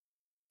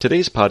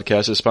Today's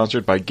podcast is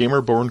sponsored by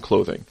Gamerborn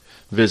Clothing.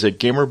 Visit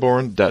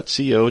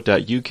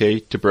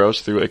gamerborn.co.uk to browse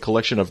through a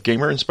collection of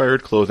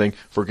gamer-inspired clothing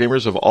for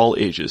gamers of all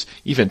ages,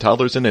 even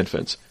toddlers and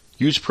infants.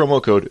 Use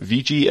promo code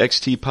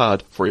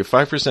VGXTPOD for a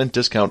 5%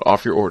 discount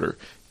off your order.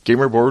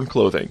 Gamerborn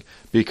Clothing,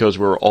 because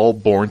we're all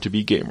born to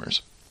be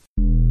gamers.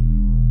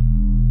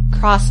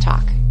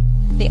 Crosstalk,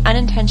 the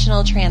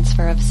unintentional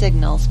transfer of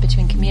signals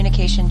between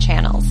communication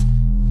channels,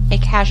 a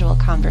casual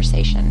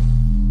conversation.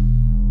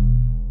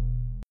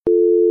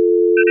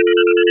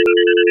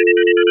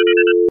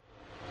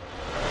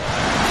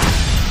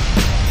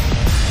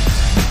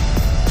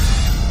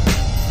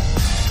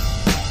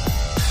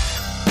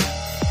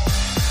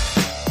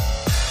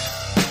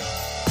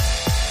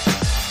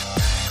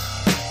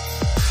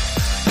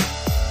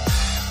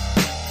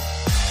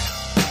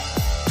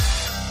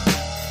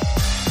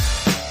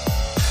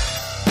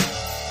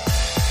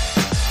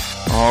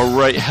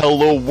 Alright,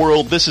 hello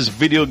world, this is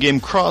Video Game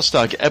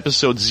Crosstalk,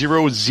 episode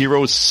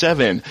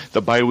 007,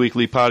 the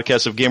bi-weekly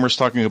podcast of gamers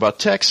talking about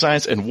tech,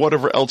 science, and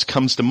whatever else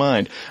comes to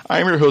mind.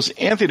 I'm your host,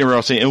 Anthony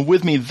Rossi, and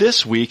with me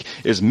this week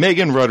is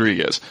Megan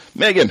Rodriguez.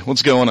 Megan,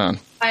 what's going on?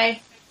 Hi,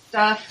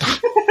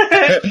 stuff.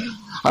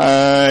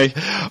 Hi.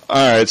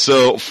 Alright,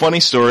 so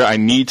funny story. I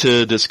need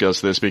to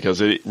discuss this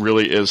because it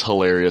really is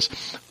hilarious.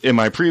 In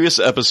my previous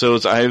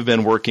episodes, I've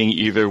been working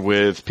either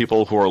with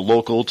people who are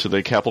local to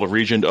the capital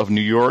region of New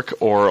York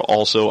or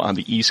also on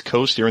the East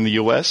Coast here in the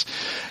U.S.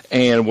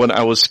 And when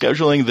I was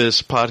scheduling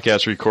this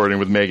podcast recording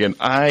with Megan,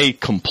 I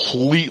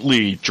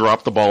completely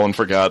dropped the ball and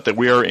forgot that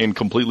we are in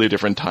completely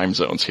different time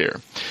zones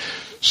here.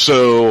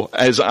 So,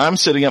 as I'm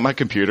sitting at my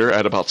computer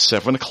at about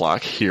 7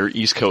 o'clock here,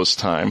 East Coast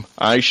time,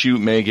 I shoot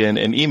Megan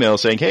an email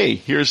saying, hey,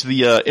 here's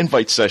the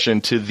invite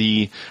session to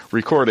the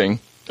recording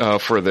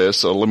for this,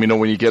 so let me know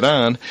when you get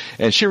on.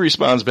 And she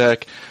responds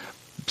back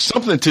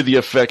something to the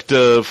effect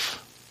of,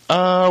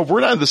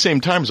 we're not in the same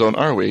time zone,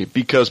 are we?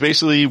 Because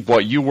basically,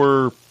 what, you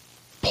were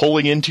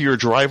pulling into your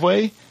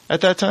driveway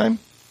at that time?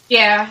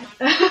 Yeah.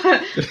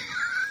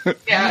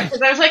 Yeah,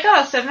 because I was like,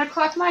 7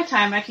 o'clock my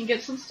time, I can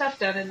get some stuff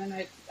done, and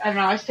then I don't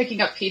know, I was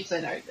picking up pizza,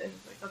 and I was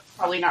like, that's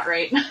probably not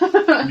right.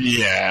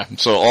 Yeah,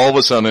 so all of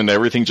a sudden,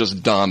 everything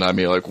just dawned on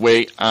me, like,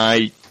 wait,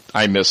 I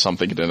missed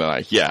something, didn't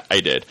I? Yeah, I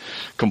did.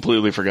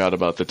 Completely forgot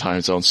about the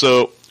time zone.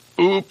 So,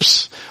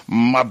 oops,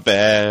 my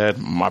bad.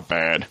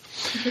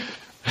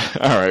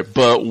 Alright,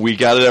 but we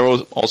got it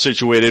all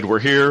situated, we're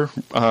here,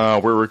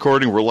 we're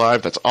recording, we're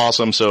live, that's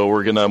awesome, so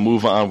we're gonna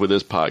move on with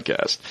this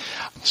podcast.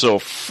 So,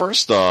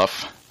 first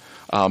off,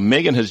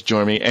 Megan has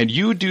joined me, and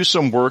you do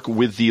some work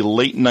with the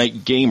Late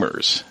Night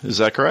Gamers. Is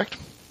that correct?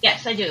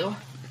 Yes, I do.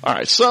 All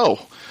right, so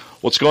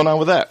what's going on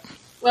with that?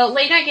 Well,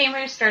 Late Night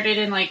Gamers started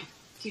in,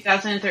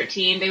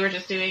 2013. They were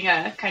just doing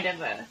a kind of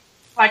a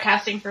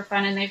podcasting for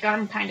fun, and they've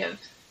gotten kind of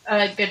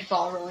a good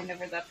ball rolling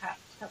over the past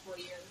couple of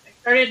years. I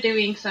started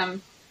doing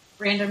some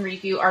random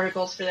review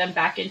articles for them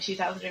back in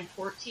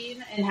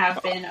 2014, and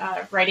have been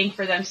writing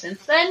for them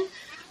since then.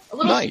 A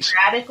little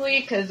sporadically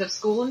because of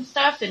school and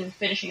stuff, and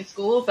finishing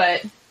school,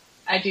 but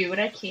I do what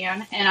I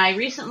can, and I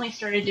recently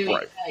started doing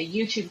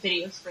YouTube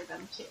videos for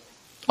them, too.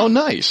 Oh,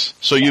 nice.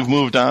 So you've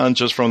moved on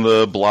just from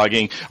the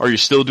blogging. Are you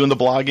still doing the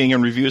blogging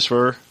and reviews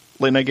for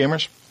Late Night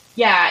Gamers?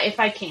 Yeah,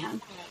 if I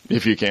can.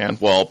 If you can.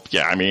 Well,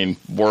 yeah, I mean,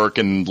 work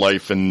and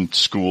life and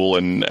school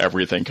and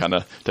everything kind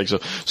of takes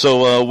up.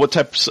 So what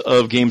types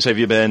of games have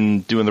you been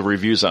doing the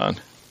reviews on?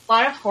 A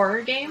lot of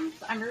horror games.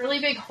 I'm a really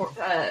big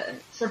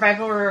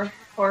survival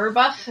horror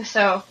buff,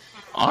 so...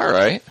 All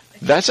right.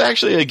 That's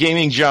actually a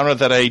gaming genre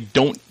that I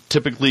don't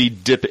typically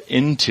dip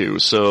into.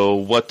 So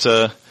what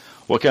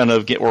kind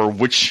of game, or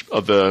which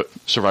of the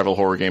survival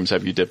horror games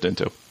have you dipped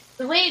into?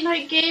 The Late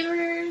Night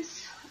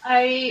Gamers,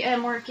 I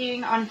am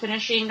working on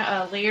finishing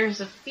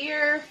Layers of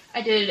Fear.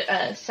 I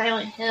did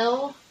Silent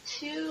Hill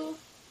 2.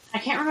 I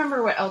can't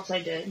remember what else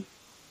I did,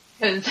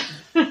 because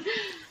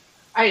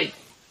I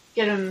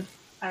get them,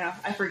 I don't know,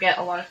 I forget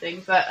a lot of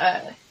things,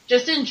 but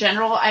just in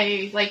general,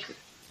 I like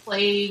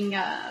playing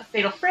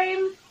Fatal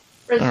Frame.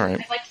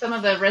 I like some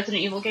of the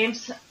Resident Evil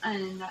games,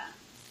 and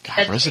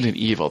God, Resident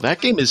Evil.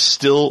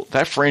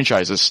 That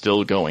franchise is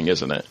still going,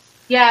 isn't it?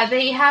 Yeah,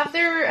 they have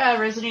their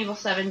Resident Evil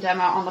 7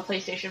 demo on the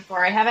PlayStation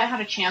 4. I haven't had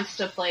a chance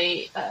to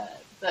play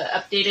the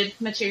updated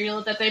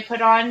material that they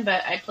put on,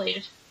 but I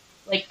played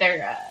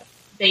their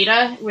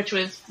beta, which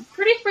was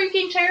pretty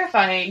freaking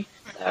terrifying.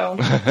 So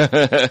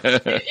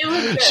it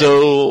was good.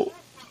 So,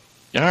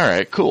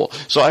 alright, cool.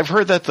 So I've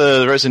heard that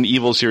the Resident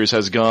Evil series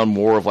has gone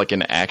more of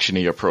an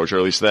action-y approach, or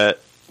at least that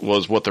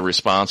was what the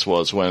response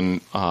was when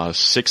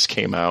 6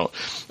 came out.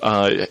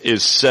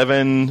 Is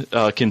 7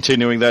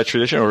 continuing that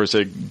tradition, or is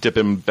it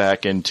dipping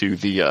back into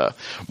the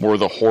more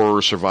the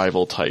horror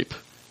survival type?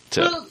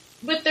 Well,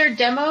 with their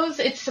demos,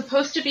 it's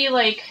supposed to be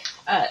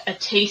a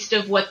taste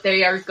of what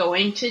they are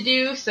going to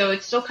do, so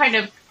it's still kind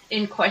of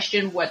in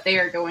question what they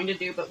are going to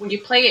do. But when you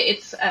play it,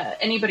 it's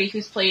anybody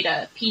who's played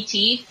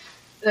PT,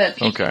 the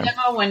PT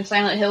demo when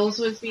Silent Hills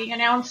was being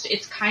announced,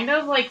 it's kind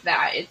of like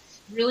that. It's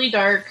really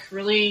dark,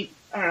 really,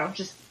 I don't know,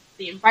 just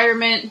the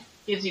environment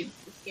gives you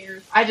the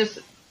scares.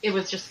 it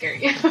was just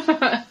scary.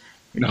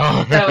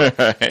 No.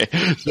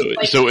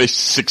 So it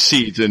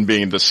succeeds in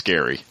being the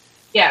scary.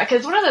 Yeah,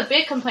 because one of the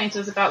big complaints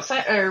was about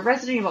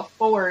Resident Evil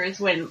 4 is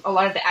when a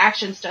lot of the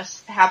action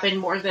stuff happened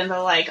more than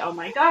the like, oh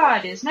my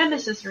god, is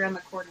Nemesis around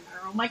the corner?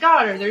 Or, oh my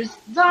god, or there's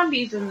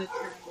zombies in this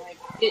room. Like,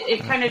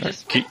 it kind of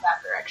just went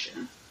that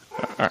direction.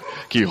 All right.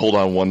 Can you hold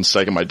on 1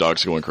 second? My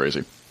dog's going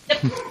crazy.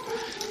 Yep.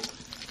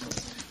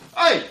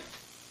 Hey!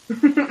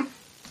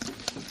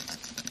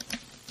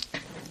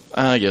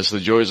 Yes, the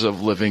joys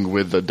of living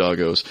with the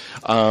doggos.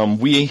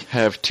 We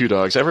have 2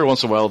 dogs. Every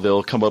once in a while,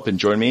 they'll come up and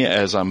join me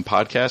as I'm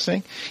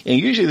podcasting. And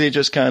usually they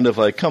just kind of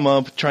like come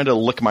up, trying to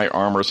lick my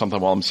arm or something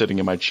while I'm sitting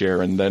in my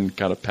chair and then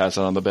kind of pass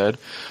it on the bed.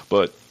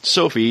 But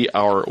Sophie,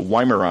 our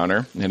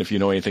Weimaraner, and if you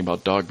know anything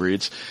about dog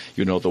breeds,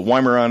 you know the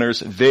Weimaraners,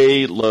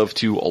 they love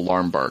to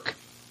alarm bark.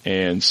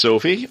 And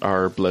Sophie,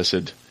 our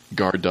blessed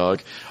guard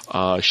dog,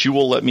 she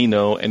will let me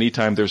know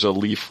anytime there's a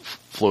leaf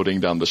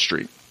floating down the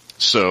street.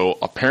 So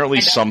apparently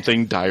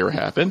something dire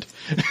happened.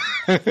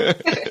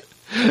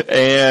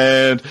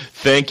 And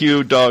thank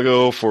you,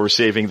 doggo, for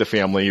saving the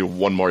family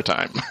one more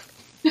time.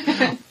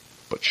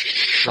 But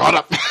shut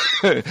up.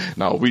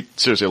 No, we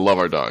seriously love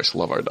our dogs.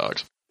 Love our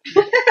dogs.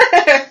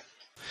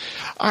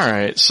 All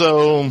right.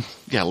 So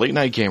yeah, Late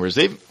Night Gamers.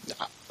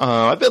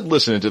 I've been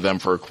listening to them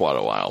for quite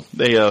a while.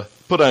 They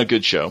put on a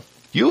good show.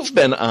 You've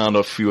been on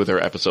a few of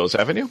their episodes,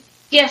 haven't you?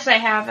 Yes, I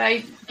have.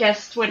 I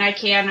guessed when I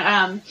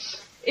can.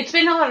 It's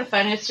been a lot of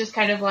fun. It's just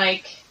kind of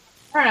like,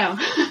 I don't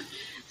know,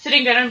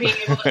 sitting down and being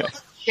able to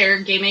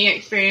share gaming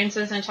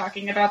experiences and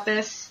talking about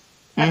this.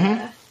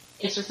 Mm-hmm.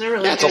 It's just a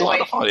really it's a lot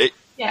of fun.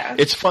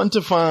 It's fun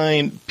to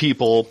find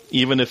people,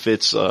 even if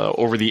it's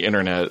over the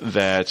internet,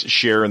 that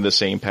share in the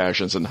same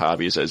passions and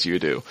hobbies as you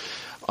do.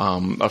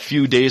 A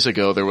few days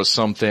ago, there was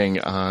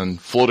something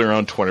floating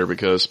around Twitter,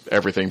 because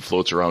everything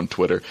floats around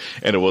Twitter,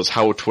 and it was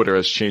how Twitter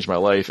has changed my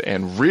life.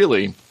 And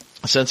really,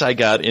 since I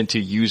got into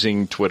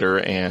using Twitter,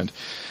 and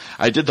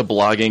I did the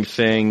blogging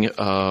thing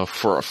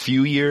for a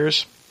few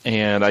years,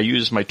 and I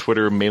used my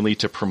Twitter mainly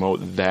to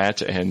promote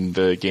that and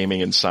the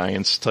gaming and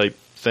science type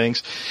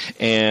things.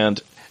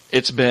 And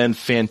it's been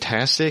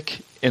fantastic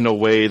in a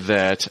way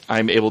that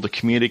I'm able to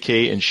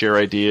communicate and share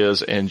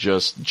ideas and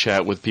just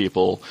chat with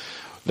people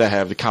that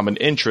have the common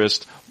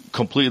interest,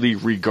 completely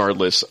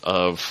regardless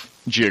of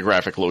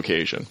geographic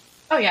location.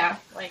 Oh yeah,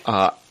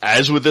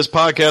 as with this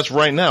podcast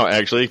right now,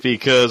 actually,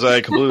 because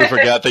I completely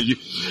forgot that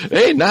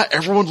hey, not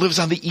everyone lives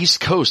on the East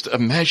Coast.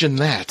 Imagine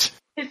that.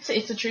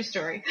 It's a true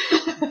story.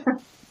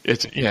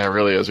 It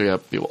really is. We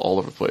have people all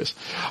over the place.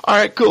 All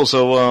right, cool.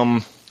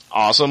 So,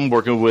 awesome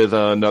working with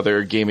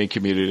another gaming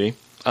community.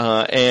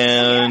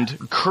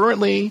 And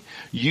currently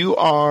you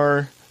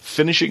are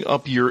finishing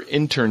up your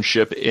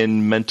internship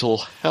in mental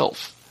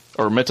health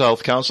or mental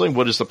health counseling.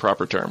 What is the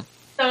proper term?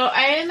 So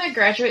I am a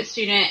graduate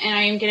student, and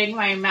I am getting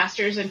my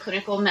master's in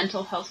clinical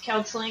mental health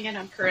counseling, and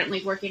I'm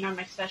currently working on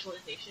my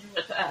specialization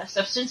with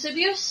substance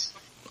abuse.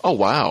 Oh,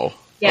 wow.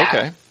 Yeah.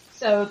 Okay.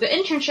 So the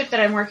internship that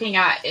I'm working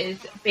at is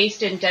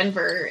based in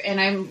Denver, and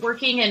I'm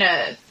working in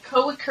a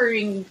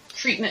co-occurring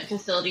treatment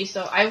facility.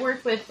 So I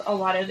work with a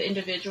lot of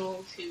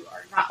individuals who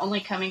are not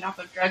only coming off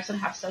of drugs and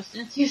have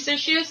substance use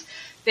issues,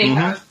 they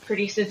have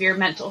pretty severe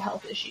mental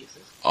health issues.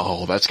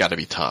 Oh, that's got to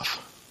be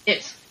tough.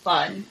 It's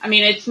fun. I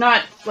mean, it's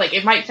not, like,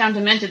 it might sound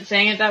demented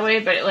saying it that way,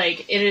 but,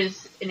 like, it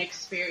is an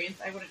experience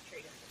I wouldn't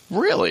trade it.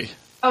 Really?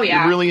 Oh,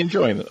 yeah. You're really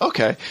enjoying it.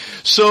 Okay.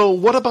 So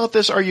what about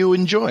this are you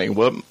enjoying?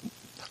 What,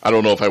 I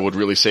don't know if I would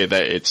really say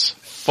that it's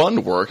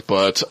fun work,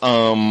 but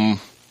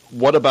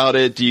what about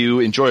it do you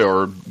enjoy,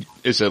 or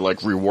is it,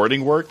 like,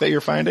 rewarding work that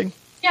you're finding?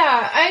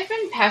 Yeah, I've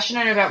been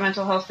passionate about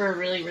mental health for a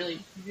really, really,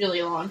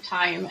 really long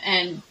time,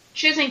 and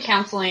choosing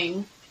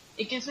counseling,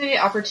 it gives me the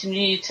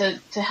opportunity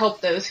to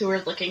help those who are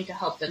looking to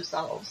help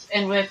themselves.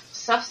 And with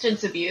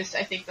substance abuse,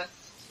 I think that's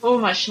so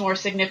much more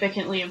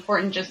significantly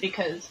important, just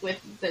because with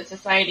the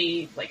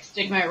society, like,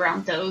 stigma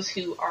around those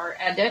who are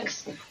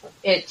addicts,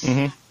 it's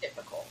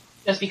difficult.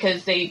 Just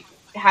because they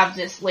have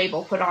this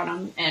label put on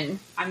them, and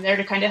I'm there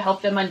to kind of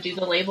help them undo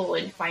the label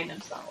and find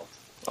themselves.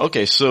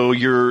 Okay, so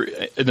you're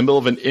in the middle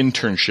of an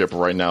internship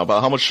right now.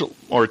 About how much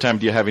more time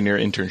do you have in your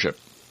internship?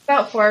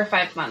 About 4 or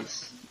 5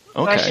 months.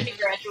 Okay. So I should be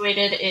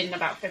graduated in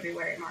about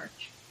February,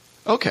 March.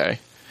 Okay.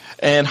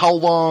 And how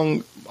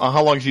long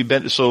have you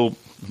been, so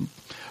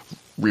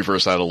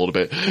reverse that a little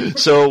bit.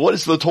 So what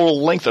is the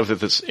total length of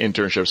this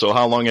internship? So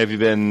how long have you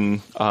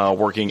been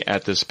working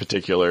at this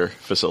particular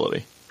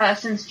facility?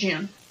 Since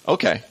June.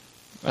 Okay.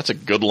 That's a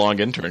good long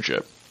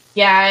internship.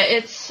 Yeah,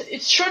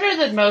 it's shorter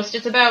than most.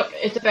 It's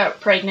about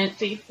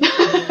pregnancy.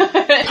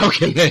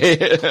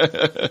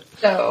 Okay.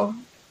 So,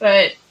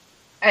 but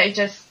I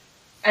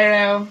don't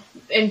know,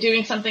 I'm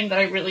doing something that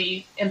I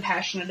really am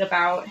passionate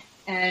about,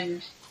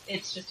 and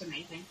it's just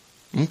amazing.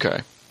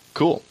 Okay,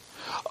 cool.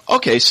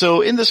 Okay,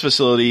 so in this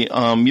facility,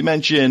 you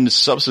mentioned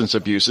substance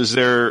abuse. Is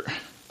there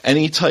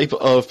any type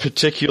of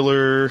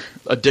particular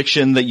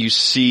addiction that you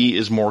see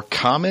is more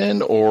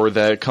common, or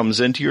that comes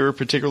into your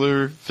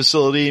particular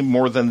facility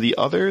more than the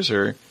others,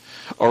 or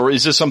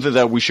is this something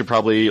that we should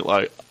probably,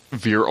 like,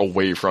 veer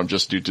away from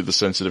just due to the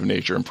sensitive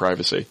nature and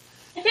privacy?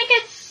 I think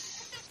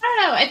I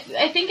don't know.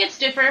 I think it's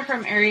different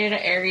from area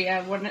to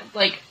area.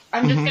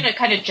 I'm just going to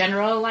kind of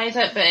generalize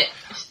it, but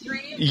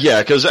 3...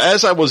 Yeah, because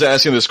as I was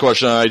asking this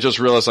question, I just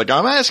realized,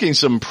 I'm asking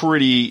some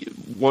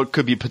what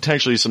could be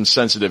potentially some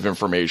sensitive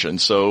information.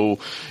 So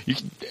you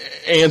can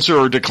answer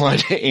or decline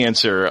to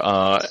answer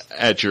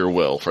at your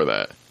will for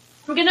that.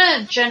 I'm going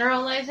to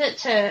generalize it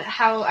to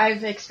how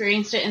I've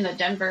experienced it in the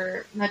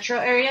Denver metro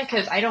area,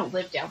 because I don't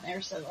live down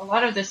there, so a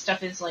lot of this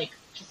stuff is,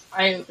 just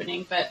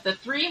eye-opening. But the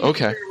 3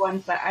 major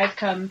ones that I've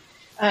come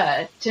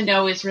to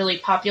know is really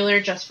popular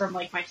just from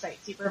my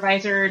site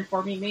supervisor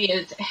informing me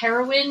is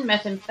heroin,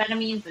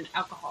 methamphetamines, and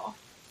alcohol.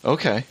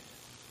 Okay.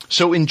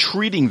 So in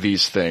treating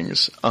these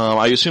things,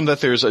 I assume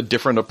that there's a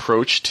different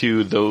approach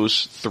to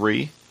those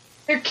 3?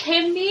 There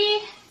can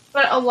be,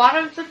 but a lot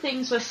of the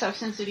things with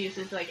substance abuse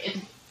is it's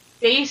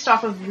based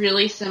off of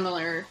really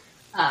similar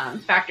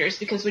factors,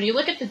 because when you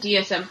look at the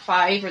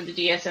DSM-5 or the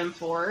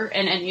DSM-4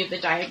 and any of the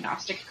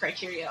diagnostic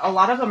criteria, a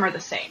lot of them are the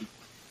same.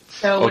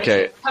 So when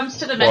it comes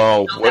to the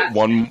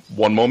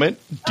one moment.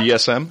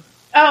 DSM?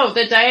 Oh,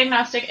 the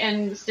Diagnostic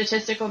and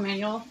Statistical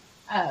Manual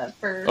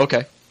for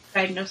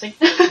diagnosing.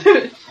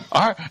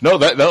 All right. No,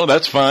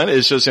 that's fine.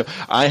 It's just,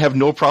 I have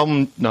no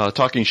problem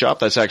talking shop.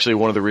 That's actually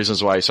one of the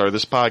reasons why I started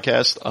this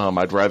podcast.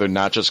 I'd rather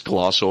not just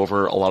gloss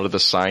over a lot of the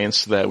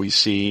science that we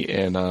see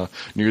in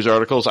news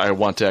articles. I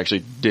want to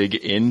actually dig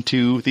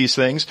into these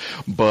things.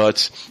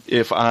 But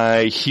if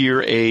I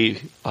hear a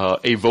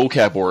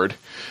vocab word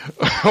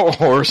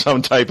or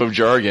some type of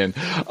jargon,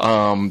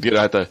 I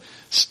have to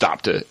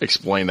stop to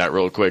explain that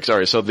real quick.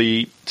 Sorry. So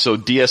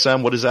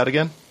DSM, what is that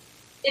again?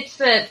 It's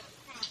the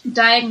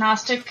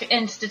Diagnostic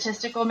and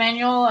Statistical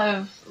Manual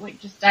of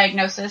just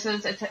diagnoses. So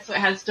it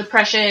has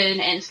depression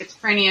and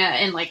schizophrenia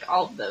and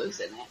all of those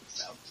in it.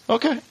 So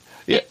okay,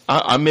 yeah,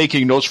 I'm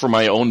making notes for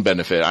my own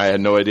benefit. I had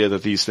no idea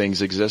that these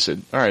things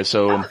existed. All right,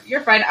 so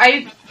you're fine.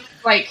 I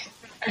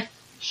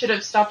should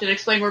have stopped and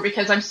explained more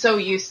because I'm so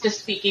used to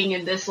speaking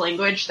in this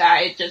language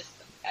that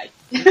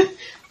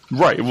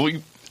right. Well,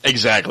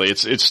 exactly.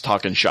 It's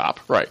talking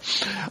shop. Right.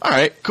 All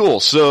right. Cool.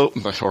 So,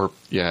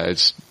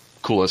 it's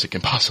cool as it can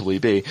possibly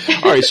be.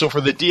 All right, so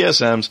for the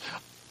DSMs,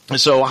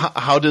 so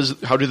how do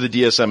the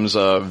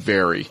DSMs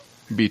vary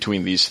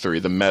between these 3,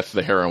 the meth,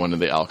 the heroin,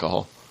 and the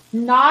alcohol?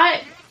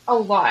 Not a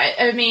lot.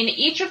 I mean,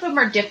 each of them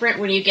are different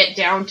when you get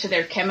down to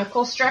their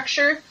chemical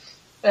structure,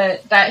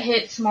 but that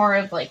hits more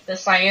of the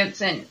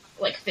science and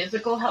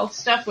physical health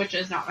stuff, which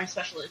is not my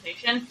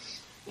specialization.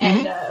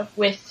 Mm-hmm. And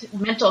with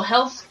mental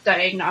health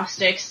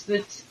diagnostics,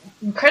 it's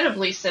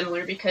incredibly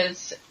similar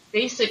because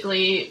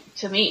basically,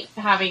 to meet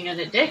having an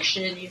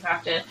addiction, you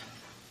have to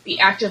be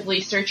actively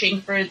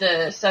searching for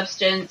the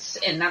substance,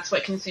 and that's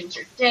what consumes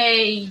your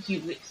day.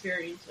 You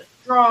experience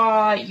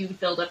withdrawal, you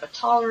build up a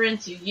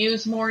tolerance, you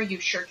use more, you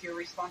shirk your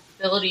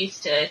responsibilities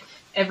to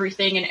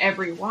everything and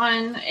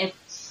everyone.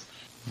 It's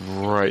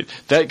right.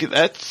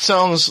 That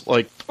sounds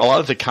like a lot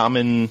of the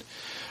common,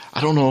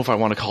 I don't know if I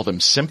want to call them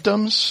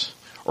symptoms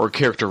or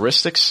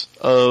characteristics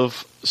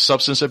of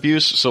substance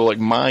abuse. So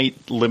my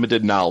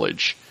limited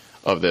knowledge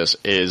of this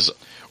is,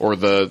 or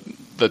the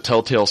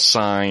telltale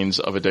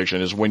signs of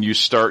addiction is when you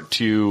start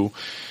to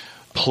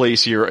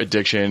place your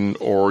addiction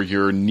or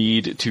your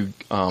need to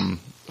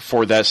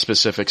for that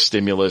specific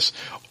stimulus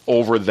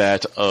over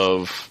that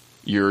of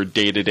your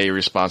day-to-day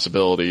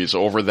responsibilities,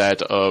 over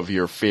that of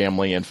your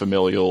family and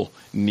familial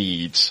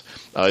needs.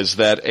 Is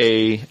that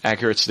a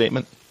accurate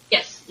statement?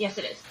 Yes,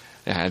 it is.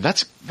 Yeah,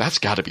 that's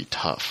got to be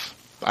tough.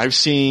 I've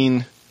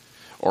seen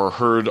or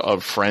heard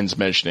of friends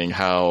mentioning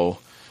how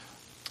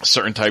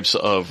certain types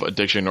of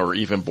addiction or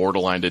even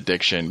borderline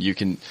addiction, you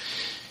can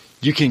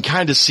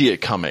kind of see it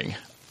coming,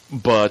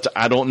 but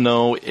I don't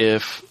know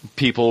if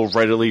people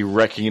readily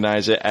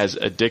recognize it as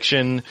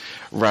addiction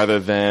rather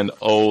than,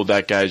 oh,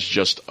 that guy's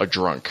just a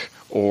drunk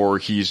or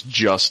he's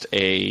just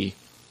a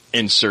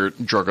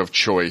insert drug of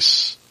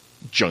choice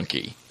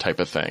junkie type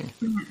of thing.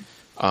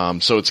 Mm-hmm.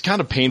 So it's kind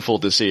of painful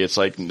to see. It's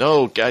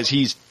no,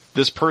 guys,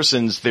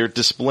 they're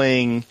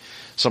displaying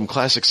some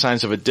classic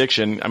signs of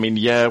addiction. I mean,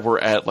 yeah, we're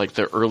at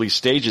the early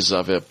stages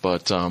of it,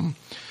 but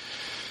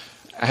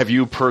have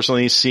you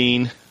personally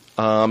seen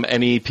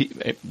any?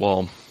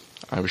 Well,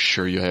 I was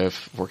sure you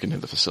have working in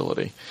the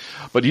facility,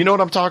 but you know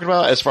what I'm talking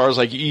about as far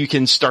as you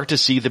can start to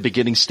see the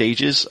beginning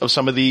stages of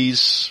some of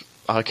these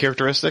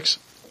characteristics.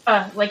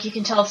 You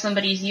can tell if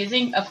somebody's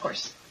using, of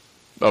course.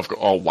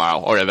 Oh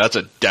wow! Oh yeah, that's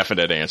a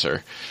definite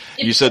answer.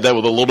 You said that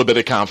with a little bit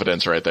of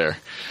confidence right there.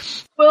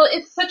 Well,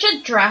 it's such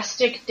a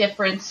drastic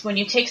difference when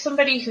you take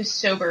somebody who's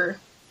sober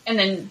and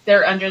then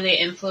they're under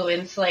the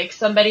influence,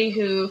 somebody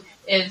who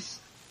is,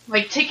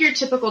 take your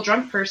typical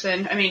drunk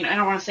person. I mean, I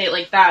don't want to say it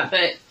like that,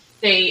 but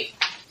they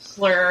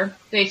slur,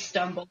 they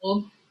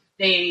stumble,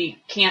 they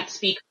can't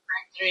speak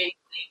correctly.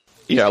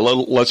 Yeah,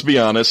 let's be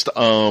honest.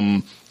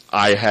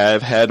 I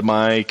have had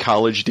my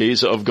college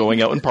days of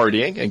going out and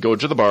partying and going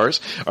to the bars.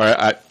 All right,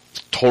 I'm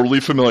totally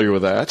familiar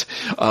with that.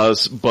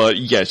 But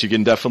yes, you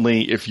can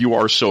definitely, if you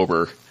are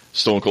sober,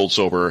 stone cold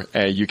sober,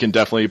 and you can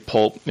definitely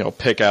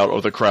pick out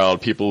of the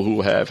crowd people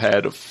who have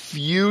had a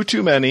few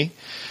too many,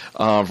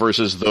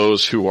 versus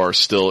those who are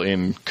still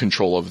in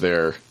control of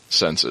their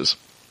senses.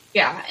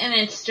 Yeah, and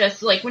it's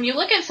just like when you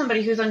look at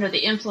somebody who's under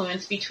the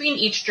influence between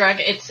each drug,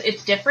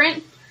 it's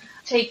different.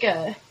 Take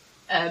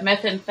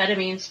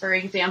methamphetamines, for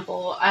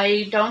example.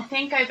 I don't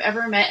think I've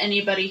ever met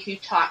anybody who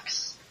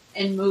talks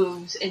and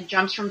moves and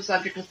jumps from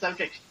subject to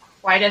subject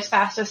quite as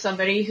fast as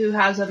somebody who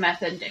has a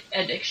meth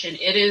addiction.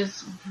 It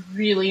is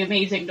really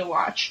amazing to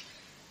watch.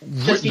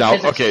 Now,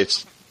 okay,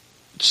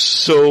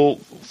 so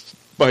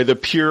by the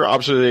pure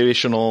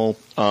observational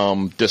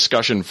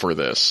discussion for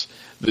this,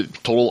 the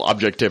total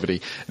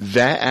objectivity,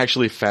 that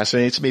actually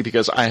fascinates me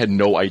because I had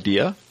no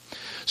idea.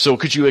 So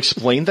could you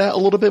explain that a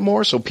little bit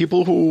more? So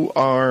people who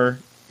are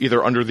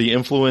either under the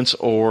influence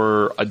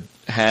or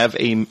have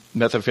a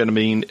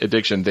methamphetamine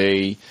addiction,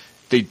 they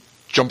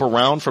jump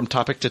around from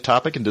topic to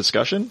topic in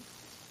discussion?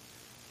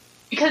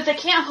 Because they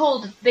can't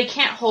hold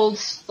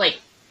like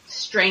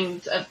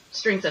strings of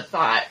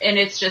thought, and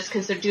it's just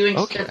because they're doing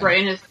their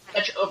brain is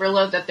such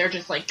overload that they're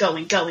just like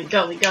going.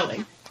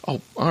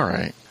 Oh, all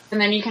right. And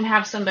then you can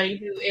have somebody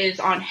who is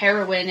on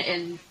heroin,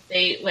 and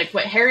they like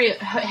what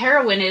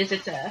heroin is.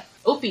 It's a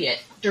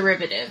opiate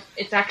derivative.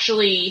 It's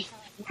actually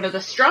one of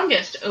the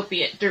strongest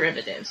opiate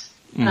derivatives.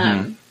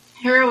 Mm-hmm.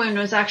 Heroin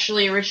was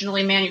actually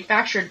originally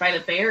manufactured by the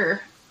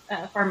Bayer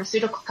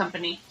pharmaceutical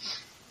company,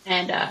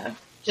 and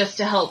just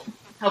to help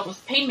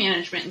with pain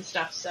management and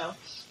stuff. So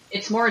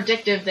it's more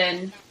addictive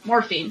than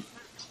morphine.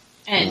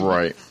 And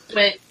right.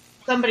 But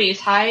somebody's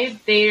high,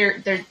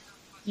 they're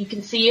you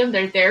can see them,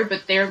 they're there,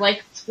 but they're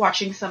like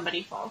watching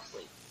somebody fall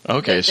asleep.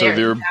 Okay, so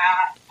they're not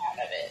out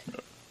of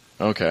it.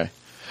 Okay.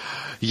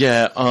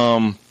 Yeah,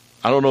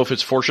 I don't know if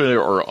it's fortunate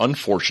or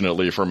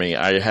unfortunately for me,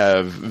 I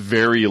have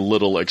very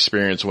little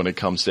experience when it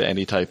comes to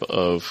any type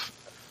of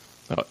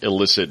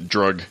illicit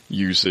drug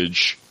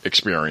usage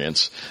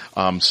experience.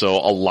 So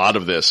a lot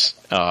of this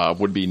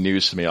would be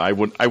news to me. I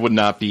would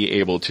not be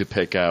able to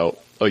pick out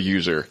a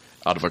user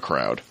out of a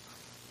crowd.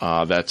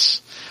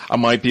 I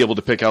might be able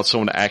to pick out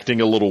someone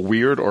acting a little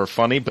weird or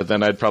funny, but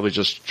then I'd probably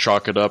just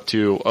chalk it up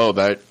to, oh,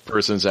 that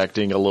person's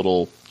acting a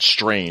little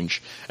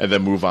strange, and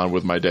then move on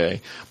with my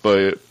day.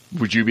 But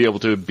would you be able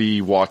to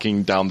be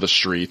walking down the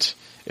street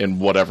in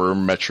whatever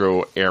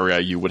metro area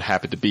you would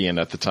happen to be in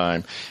at the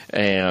time,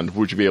 and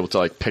would you be able to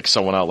like pick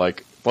someone out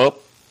like, well,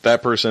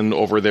 that person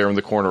over there in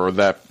the corner or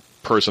that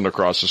person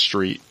across the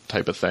street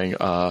type of thing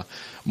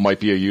might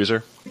be a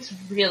user? It's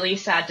really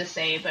sad to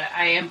say, but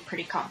I am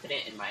pretty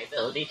confident in my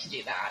ability to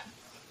do that.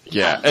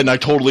 Yeah, and I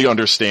totally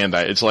understand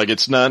that. It's like,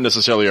 it's not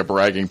necessarily a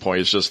bragging point,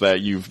 it's just that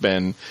you've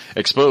been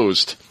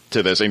exposed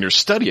to this and you're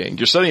studying.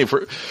 You're studying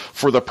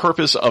for the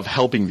purpose of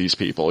helping these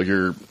people.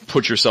 You're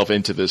put yourself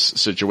into this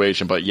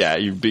situation, but yeah,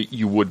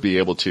 you would be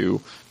able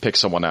to pick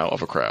someone out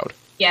of a crowd.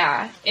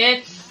 Yeah,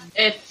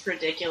 it's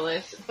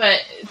ridiculous.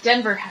 But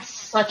Denver has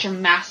such a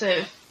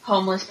massive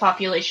homeless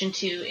population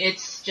too.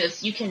 It's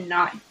just, you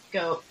cannot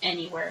go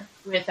anywhere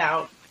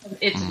without,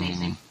 it's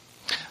amazing.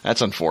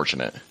 That's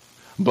unfortunate.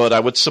 But I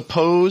would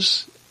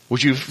suppose,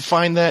 would you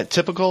find that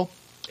typical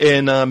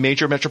in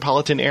major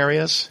metropolitan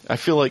areas? I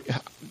feel like,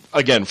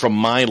 again, from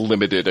my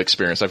limited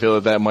experience, I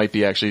feel that might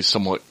be actually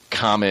somewhat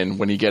common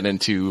when you get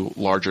into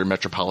larger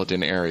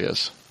metropolitan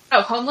areas.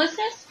 Oh,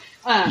 homelessness?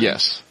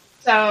 Yes.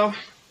 So,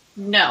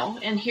 no.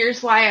 And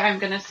here's why I'm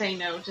going to say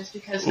no, just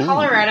because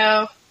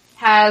Colorado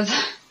has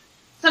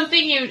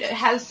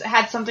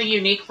had something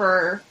unique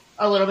for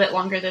a little bit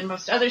longer than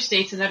most other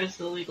states, and that is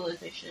the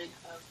legalization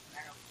of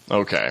marijuana.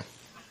 Okay.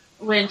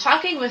 When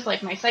talking with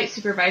like my site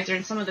supervisor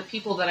and some of the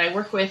people that I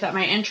work with at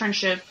my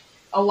internship,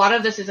 a lot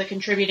of this is a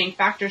contributing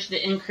factor to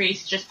the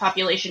increased just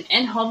population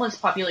and homeless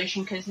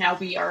population, because now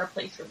we are a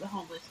place for the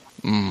homeless.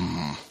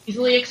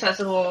 Easily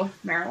accessible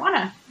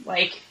marijuana.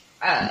 Like,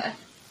 I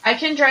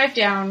can drive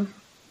down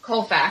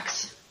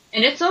Colfax,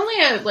 and it's only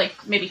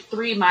maybe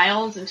 3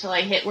 miles until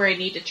I hit where I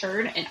need to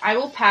turn, and I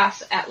will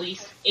pass at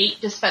least 8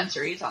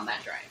 dispensaries on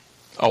that drive.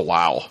 Oh,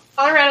 wow.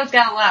 Colorado's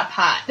got a lot of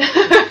pot.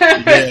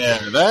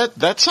 Yeah,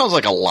 that sounds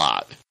like a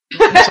lot.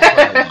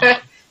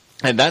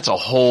 And that's a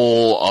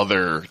whole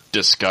other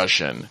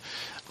discussion.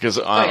 Because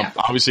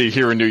obviously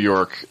here in New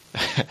York,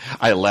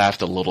 I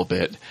laughed a little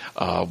bit.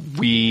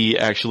 We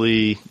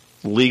actually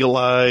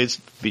legalized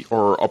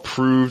or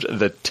approved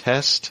the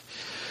test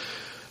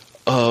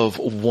of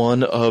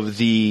one of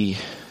the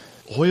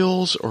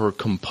oils or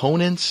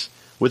components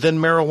within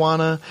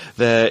marijuana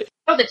that...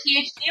 Oh, the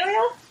THC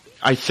oil?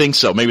 I think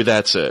so. Maybe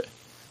that's it.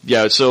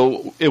 Yeah,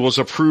 so it was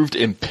approved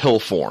in pill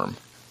form.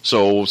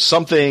 So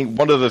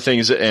one of the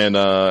things in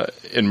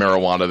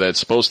marijuana that's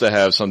supposed to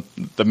have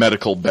the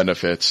medical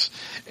benefits,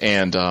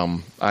 and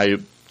I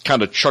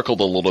kind of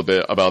chuckled a little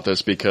bit about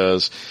this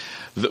because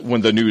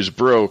when the news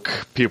broke,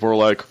 people were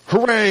like,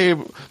 hooray,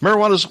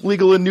 marijuana's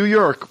legal in New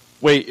York.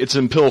 Wait, it's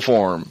in pill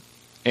form,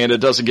 and it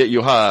doesn't get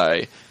you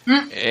high,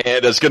 and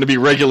it's going to be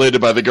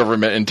regulated by the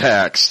government and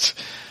taxed.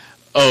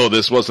 Oh,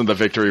 this wasn't the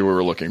victory we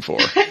were looking for.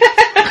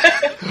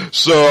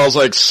 So I was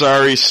like,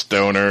 sorry,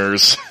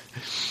 stoners.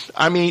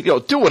 I mean,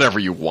 do whatever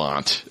you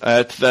want.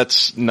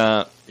 That's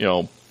not,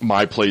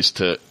 my place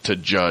to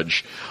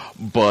judge.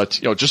 But,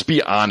 just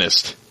be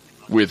honest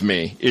with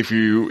me. If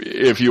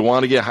you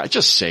want to get high,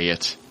 just say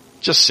it.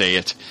 Just say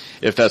it.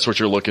 If that's what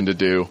you're looking to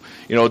do.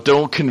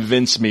 Don't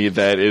convince me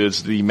that it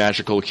is the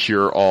magical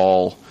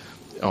cure-all,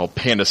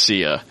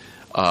 panacea,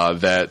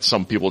 that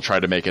some people try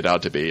to make it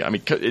out to be. I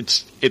mean,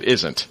 it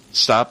isn't.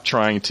 Stop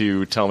trying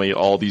to tell me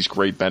all these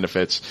great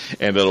benefits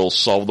and it'll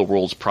solve the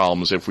world's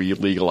problems if we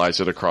legalize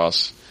it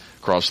across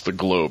the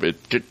globe.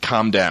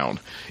 Calm down.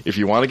 If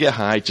you want to get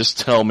high, just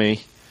tell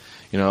me.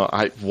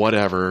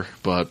 Whatever.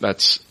 But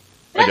that's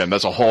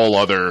a whole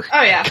other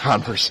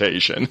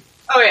conversation.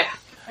 Oh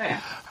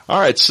yeah. All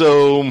right.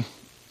 So,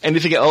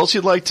 anything else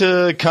you'd like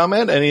to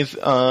comment?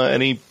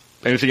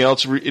 Anything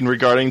else in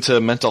regarding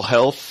to mental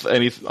health?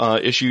 Any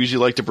issues you'd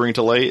like to bring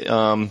to light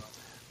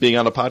being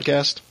on a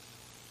podcast?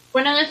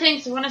 One of the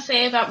things I want to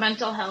say about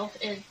mental health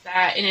is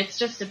that, and it's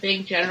just a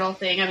big general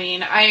thing, I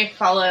mean, I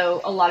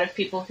follow a lot of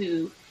people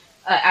who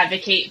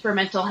advocate for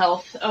mental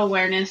health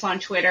awareness on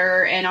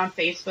Twitter and on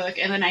Facebook,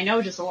 and then I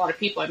know just a lot of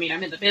people. I mean,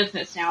 I'm in the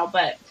business now,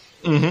 but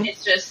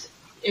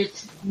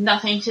it's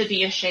nothing to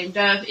be ashamed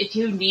of. If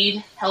you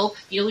need help,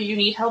 feel you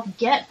need help,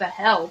 get the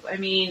help. I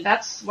mean,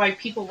 that's why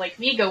people like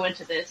me go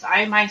into this.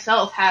 I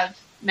myself have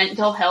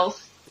mental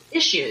health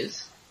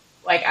issues.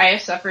 Like, I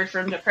have suffered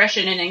from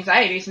depression and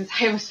anxiety since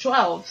I was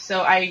 12,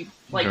 so I,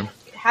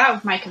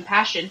 have my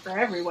compassion for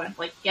everyone.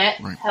 Like, get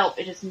help.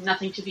 It is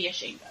nothing to be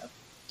ashamed of.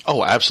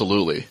 Oh,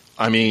 absolutely.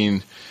 I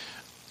mean,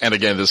 and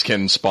again, this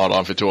can spawn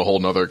off into a whole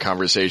nother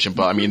conversation,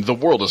 but I mean, the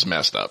world is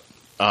messed up.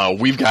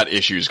 We've got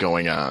issues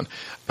going on.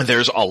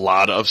 There's a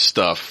lot of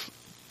stuff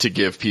to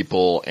give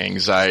people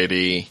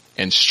anxiety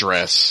and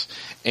stress,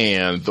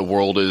 and the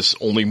world is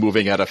only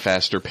moving at a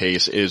faster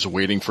pace, is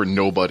waiting for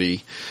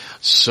nobody.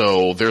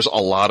 So there's a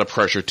lot of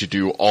pressure to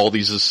do all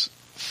these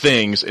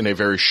things in a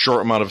very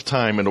short amount of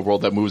time in a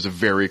world that moves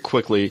very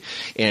quickly.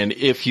 And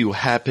if you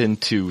happen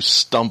to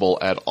stumble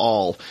at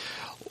all,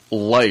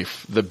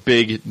 life, the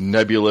big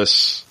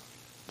nebulous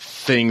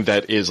thing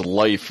that is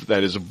life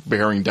that is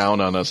bearing down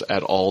on us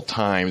at all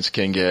times,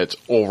 can get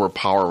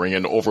overpowering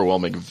and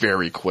overwhelming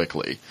very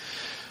quickly.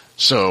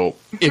 So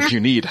if you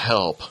need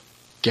help,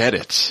 get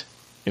it.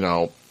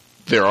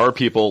 There are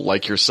people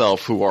like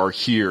yourself who are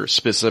here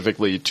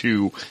specifically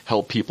to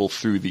help people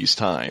through these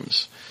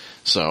times.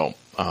 So,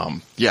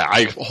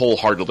 I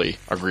wholeheartedly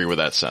agree with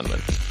that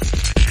sentiment.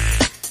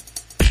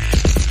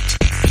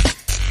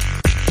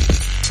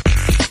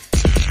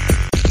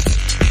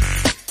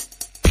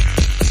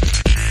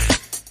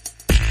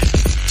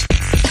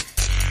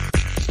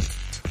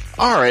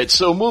 All right,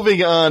 so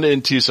moving on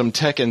into some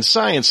tech and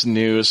science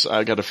news,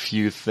 I got a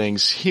few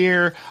things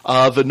here.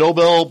 The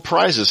Nobel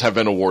Prizes have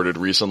been awarded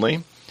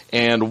recently,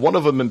 and one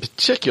of them in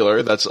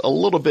particular that's a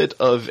little bit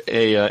of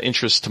a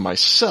interest to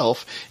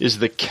myself is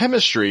the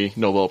Chemistry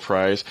Nobel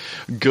Prize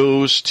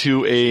goes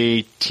to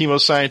a team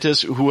of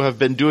scientists who have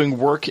been doing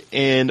work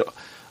in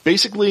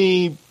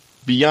basically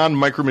beyond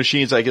micro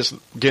machines, I guess,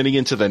 getting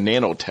into the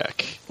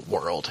nanotech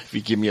world. If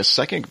you give me a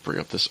second to bring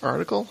up this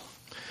article.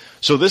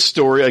 So this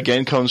story,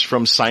 again, comes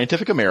from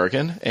Scientific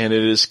American, and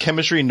it is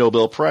Chemistry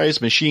Nobel Prize,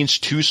 Machines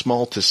Too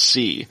Small to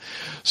See.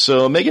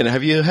 So, Megan,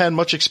 have you had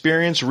much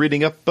experience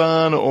reading up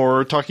on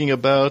or talking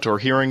about or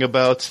hearing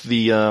about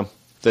the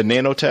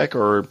nanotech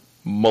or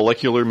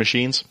molecular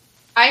machines?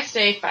 I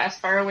stay as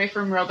far away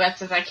from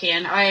robots as I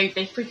can.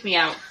 They freak me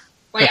out.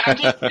 Like, I'm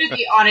just going to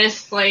be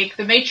honest, like,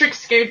 the Matrix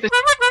scared the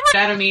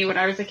out of me when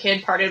I was a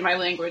kid, pardon my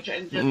language,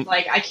 and just,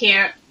 I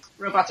can't.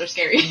 Robots are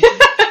scary.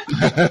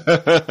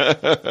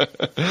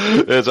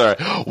 It's all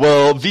right.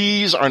 Well,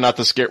 these are not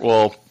the scary.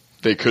 Well,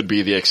 they could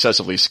be the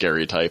excessively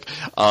scary type.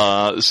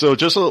 So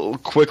just a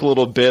quick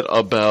little bit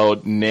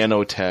about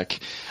nanotech.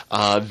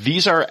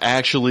 These are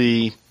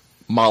actually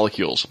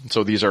molecules.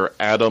 So these are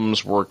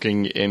atoms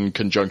working in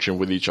conjunction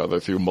with each other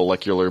through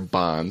molecular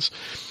bonds.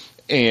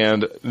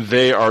 And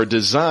they are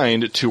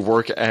designed to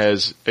work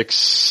as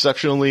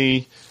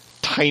exceptionally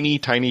tiny,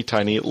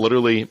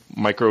 literally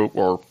micro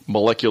or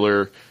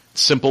molecular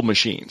simple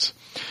machines.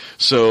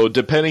 So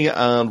depending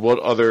on what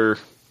other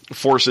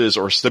forces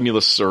or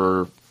stimulus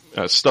or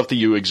stuff that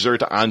you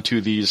exert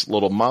onto these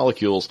little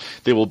molecules,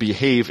 they will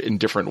behave in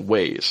different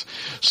ways.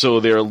 So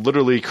they're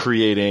literally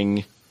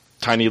creating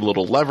tiny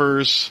little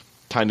levers,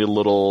 tiny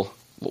little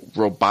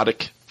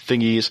robotic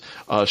thingies,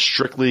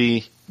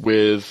 strictly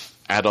with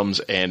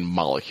atoms and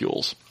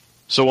molecules.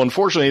 So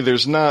unfortunately,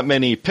 there's not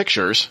many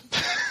pictures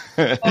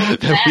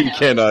that we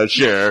can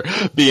share,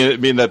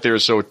 being that they're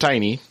so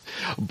tiny.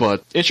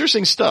 But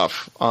interesting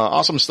stuff,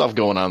 awesome stuff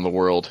going on in the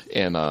world,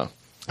 and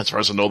as far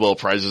as the Nobel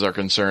Prizes are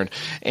concerned.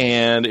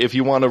 And if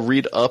you want to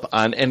read up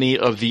on any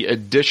of the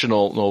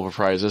additional Nobel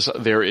Prizes,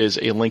 there is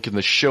a link in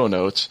the show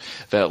notes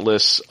that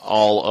lists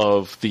all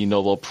of the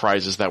Nobel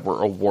Prizes that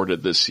were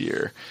awarded this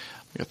year.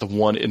 We got the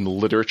one in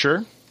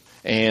literature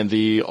and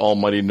the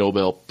almighty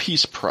Nobel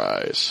Peace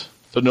Prize.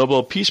 The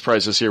Nobel Peace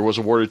Prize this year was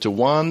awarded to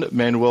Juan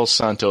Manuel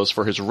Santos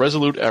for his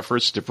resolute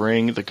efforts to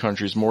bring the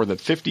country's more than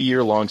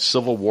 50-year-long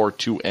civil war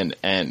to an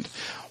end.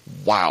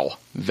 wow,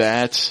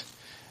 that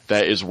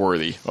is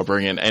worthy of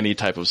bringing any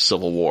type of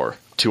civil war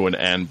to an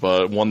end,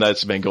 but one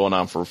that's been going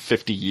on for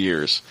 50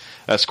 years.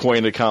 That's quite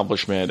an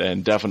accomplishment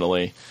and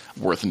definitely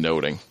worth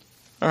noting.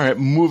 All right,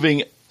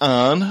 moving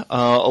on,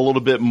 a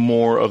little bit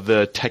more of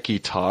the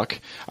techie talk.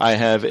 I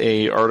have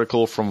a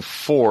article from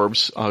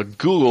Forbes.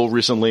 Google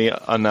recently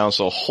announced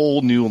a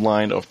whole new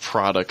line of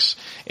products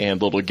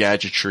and little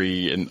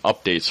gadgetry and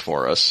updates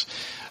for us,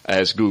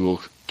 as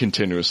Google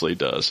continuously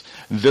does.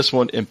 This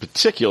one in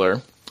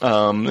particular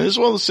is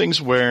one of those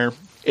things where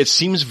it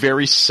seems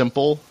very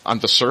simple on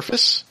the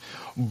surface,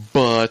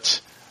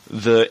 but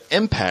the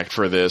impact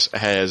for this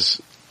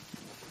has...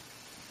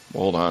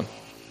 Hold on.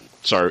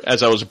 Sorry,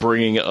 as I was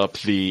bringing up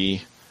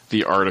the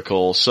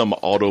article, some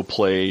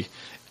autoplay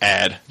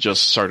ad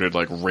just started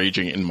like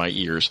raging in my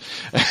ears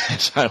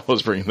as I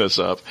was bringing this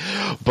up.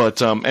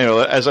 But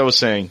anyway, as I was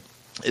saying,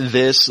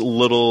 this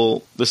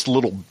little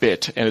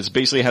bit, and it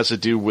basically has to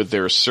do with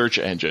their search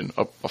engine.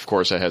 Of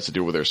course, it has to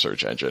do with their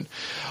search engine.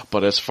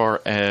 But as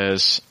far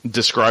as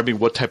describing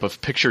what type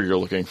of picture you're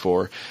looking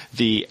for,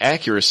 the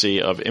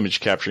accuracy of image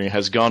capturing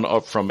has gone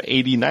up from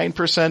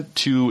 89%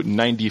 to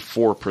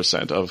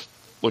 94% of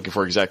looking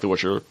for exactly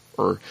what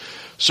or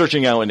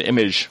searching out an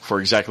image for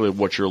exactly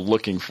what you're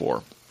looking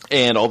for.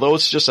 And although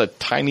it's just a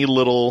tiny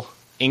little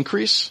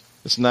increase,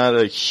 it's not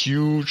a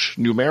huge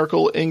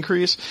numerical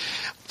increase,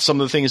 some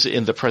of the things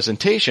in the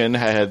presentation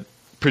had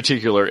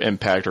particular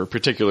impact or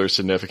particular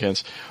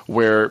significance,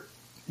 where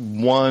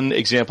one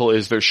example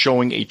is they're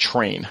showing a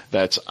train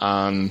that's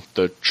on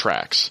the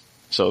tracks.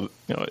 So,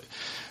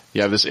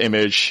 you have this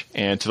image,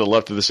 and to the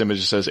left of this image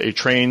it says a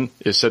train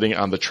is sitting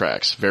on the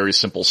tracks. Very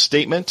simple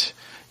statement.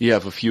 You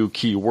have a few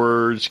key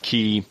words,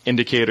 key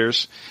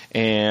indicators,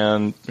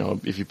 and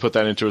if you put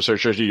that into a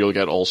search engine, you'll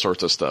get all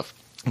sorts of stuff.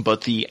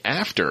 But the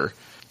after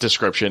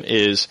description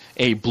is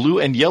a blue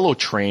and yellow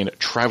train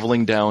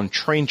traveling down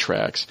train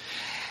tracks.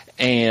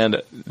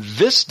 And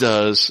this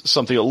does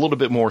something a little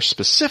bit more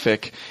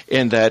specific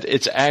in that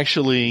it's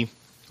actually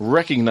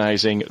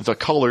recognizing the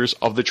colors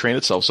of the train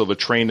itself. So the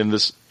train in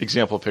this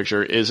example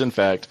picture is in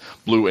fact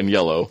blue and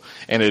yellow,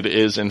 and it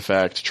is in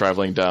fact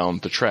traveling down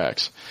the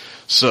tracks.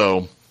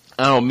 So,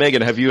 I don't know,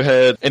 Megan, have you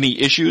had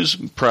any issues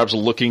perhaps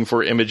looking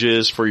for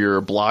images for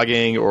your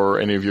blogging or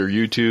any of your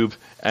YouTube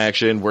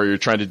action where you're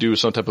trying to do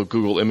some type of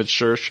Google image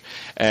search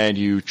and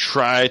you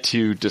try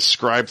to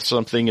describe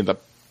something in the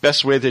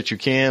best way that you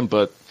can,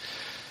 but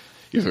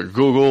either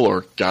Google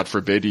or, God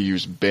forbid, you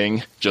use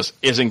Bing, just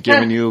isn't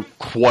giving you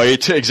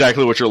quite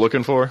exactly what you're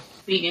looking for?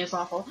 Bing is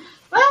awful.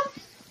 Well,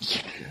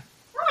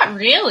 not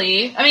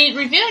really. I mean,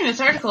 reviewing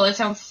this article, it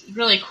sounds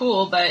really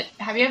cool, but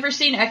have you ever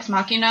seen Ex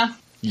Machina?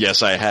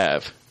 Yes, I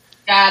have.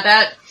 Yeah,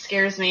 that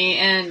scares me,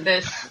 and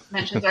this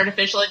mentions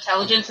artificial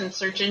intelligence and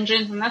search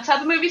engines, and that's how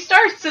the movie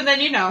starts, and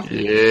then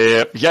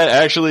Yeah,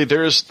 actually,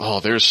 there's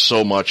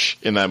so much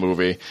in that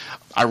movie.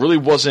 I really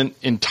wasn't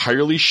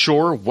entirely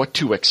sure what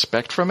to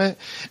expect from it,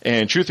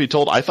 and truth be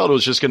told, I thought it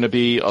was just going to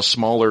be a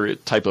smaller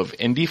type of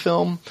indie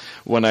film.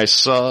 When I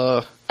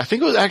saw, I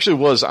think it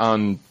was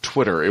on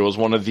Twitter, it was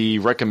one of the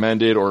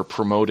recommended or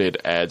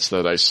promoted ads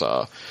that I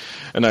saw,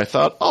 and I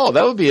thought, oh,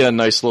 that would be a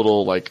nice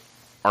little,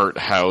 art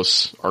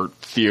house, art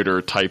theater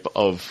type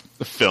of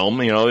film.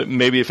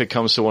 Maybe if it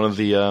comes to one of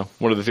the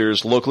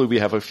theaters locally, we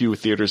have a few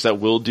theaters that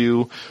will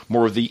do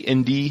more of the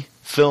indie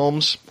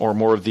films or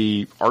more of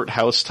the art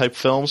house type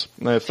films.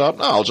 And I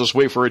thought, I'll just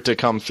wait for it to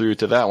come through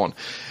to that one.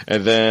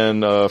 And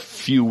then a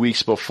few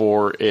weeks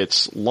before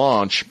its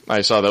launch,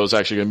 I saw that was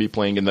actually going to be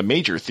playing in the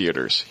major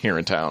theaters here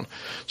in town.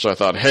 So I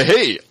thought,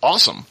 hey,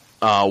 awesome.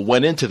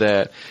 Went into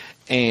that,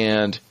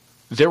 and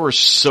there were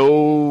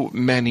so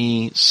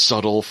many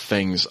subtle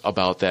things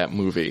about that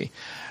movie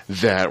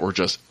that were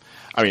just,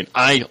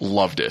 I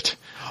loved it.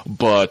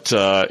 But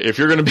if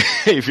you're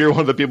one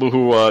of the people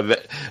who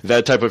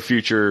that type of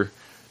feature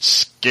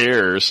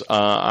scares,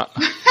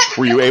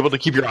 were you able to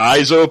keep your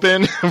eyes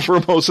open for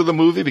most of the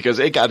movie? Because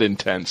it got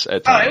intense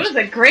at times. Oh, it was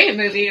a great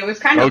movie. It was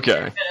kind of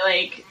okay.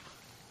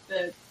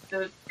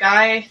 The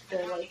guy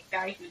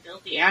who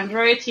built the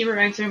androids, he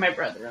reminds me of my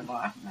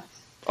brother-in-law.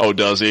 Oh,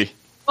 does he?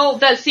 Oh,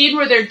 that scene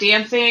where they're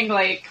dancing,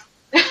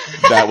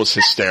 That was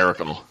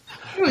hysterical.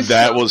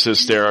 Was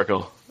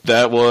hysterical.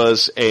 That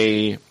was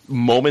a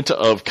moment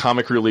of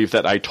comic relief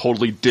that I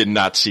totally did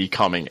not see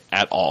coming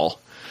at all.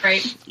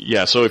 Right.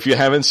 Yeah, so if you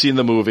haven't seen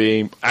the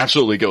movie,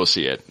 absolutely go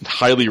see it.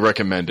 Highly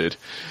recommended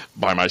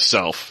by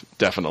myself,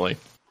 definitely.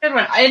 Good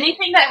one.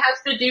 Anything that has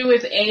to do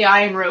with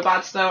AI and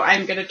robots, though,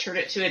 I'm going to turn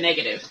it to a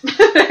negative.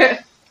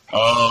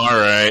 Oh,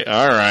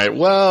 all right.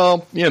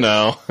 Well,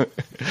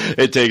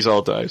 it takes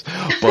all types.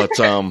 But,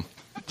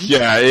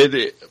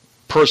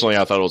 personally,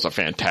 I thought it was a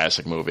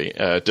fantastic movie.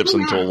 It dips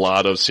into a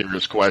lot of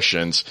serious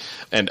questions,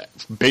 and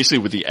basically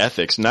with the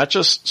ethics, not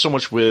just so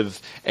much with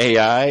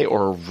AI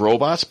or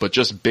robots, but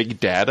just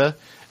big data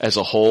as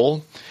a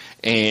whole,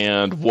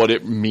 and what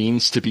it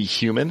means to be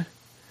human.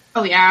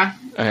 Oh, yeah.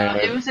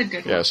 It was a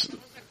good one. Yes.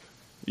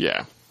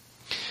 Yeah.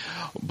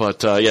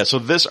 But, so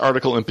this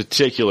article in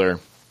particular,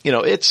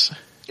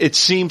 it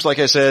seems, like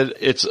I said,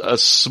 it's a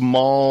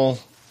small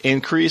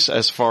increase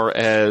as far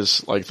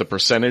as like the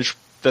percentage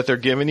that they're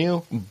giving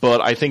you, but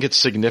I think it's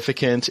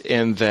significant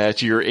in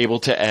that you're able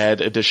to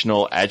add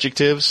additional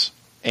adjectives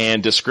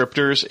and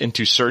descriptors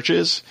into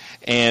searches,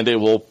 and it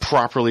will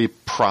properly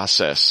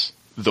process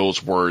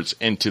those words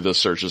into the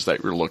searches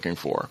that you're looking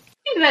for.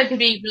 I think that could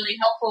be really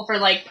helpful for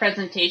like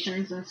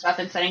presentations and stuff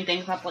and setting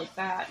things up like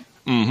that.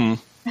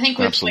 Mm-hmm. I think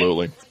with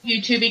Absolutely. Like,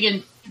 YouTubing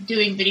and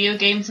doing video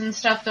games and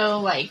stuff though,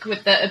 like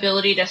with the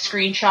ability to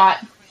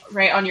screenshot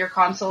right on your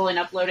console and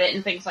upload it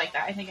and things like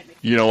that, I think it makes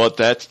You know what?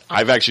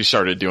 I've actually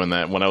started doing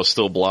that when I was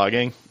still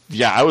blogging.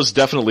 Yeah, I was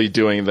definitely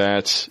doing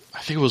that. I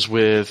think it was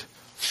with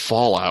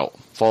Fallout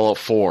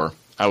 4.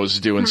 I was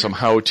doing some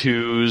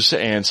how-tos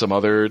and some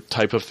other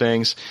type of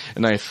things,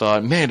 and I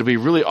thought, man, it'd be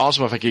really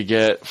awesome if I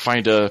could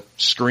find a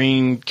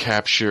screen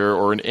capture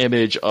or an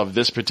image of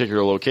this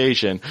particular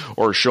location,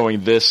 or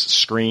showing this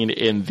screen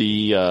in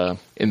the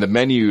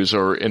menus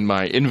or in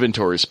my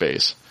inventory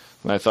space.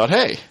 And I thought,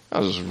 hey,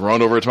 I'll just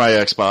run over to my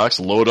Xbox,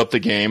 load up the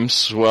game,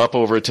 swap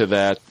over to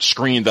that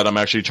screen that I'm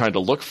actually trying to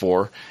look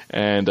for.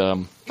 And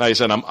like I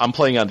said, I'm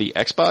playing on the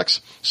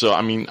Xbox, so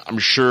I mean, I'm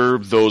sure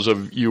those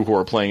of you who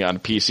are playing on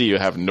PC, you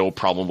have no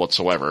problem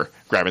whatsoever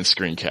grabbing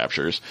screen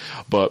captures.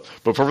 But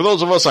for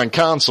those of us on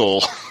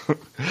console,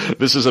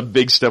 this is a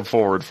big step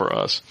forward for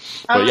us.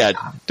 But yeah,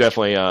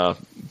 definitely a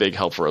big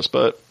help for us.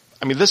 But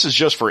I mean, this is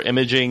just for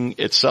imaging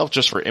itself,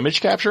 just for image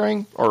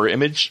capturing or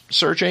image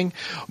searching.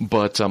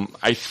 But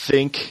I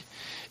think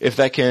if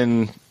that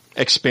can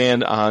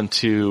expand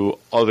onto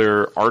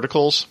other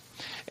articles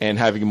and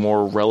having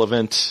more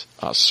relevant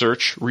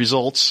search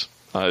results,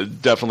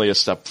 definitely a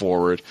step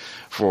forward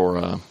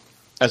for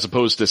as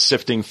opposed to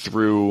sifting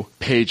through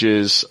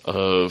pages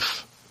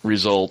of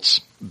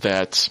results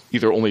that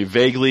either only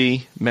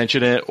vaguely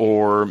mention it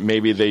or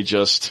maybe they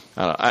just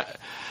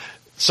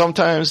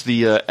sometimes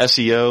the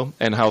SEO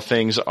and how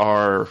things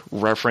are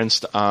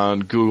referenced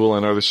on Google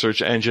and other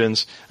search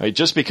engines,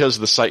 just because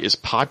the site is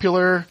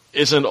popular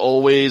isn't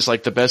always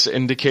like the best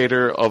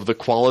indicator of the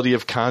quality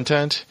of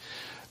content,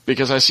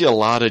 because I see a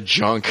lot of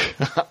junk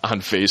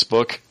on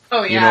Facebook.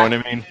 Oh, yeah. You know what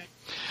I mean?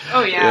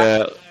 Oh,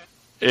 yeah.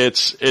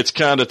 It's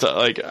kind of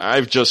like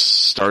I've just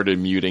started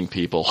muting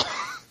people.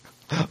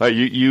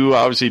 You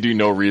obviously do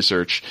no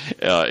research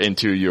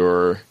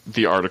into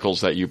the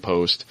articles that you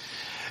post.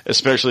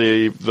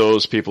 Especially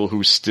those people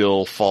who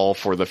still fall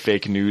for the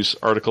fake news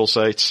article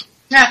sites.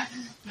 Yeah.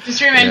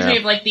 Just reminds me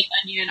of like The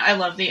Onion. I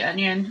love The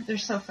Onion. They're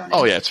so funny.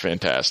 Oh yeah, it's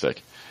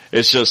fantastic.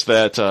 It's just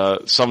that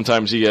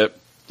sometimes you get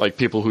like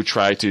people who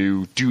try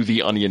to do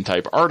The Onion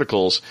type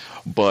articles,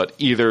 but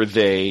either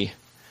they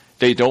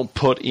don't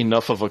put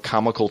enough of a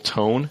comical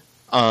tone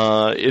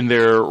in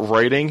their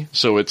writing,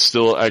 so it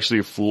still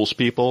actually fools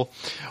people,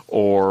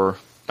 or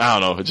I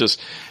don't know,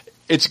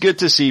 it's good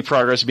to see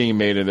progress being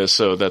made in this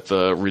so that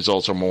the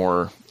results are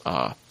more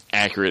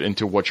accurate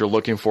into what you're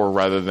looking for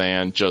rather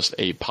than just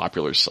a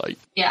popular site.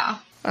 Yeah.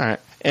 All right.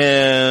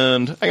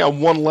 And I got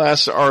one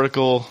last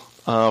article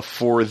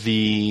for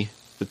the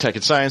tech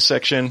and science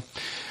section,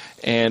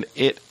 and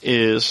it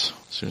is,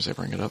 as soon as I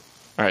bring it up.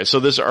 All right, so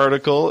this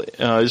article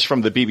is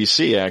from the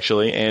BBC,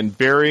 actually, and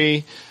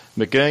Barry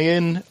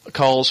McGuigan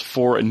calls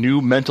for a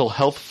new mental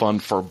health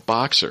fund for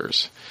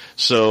boxers.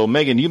 So,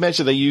 Megan, you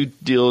mentioned that you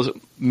deal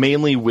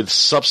mainly with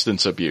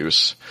substance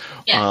abuse,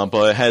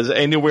 but has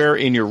anywhere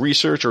in your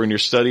research or in your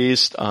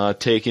studies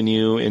taken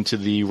you into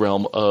the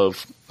realm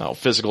of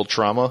physical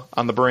trauma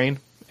on the brain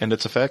and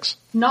its effects?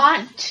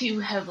 Not too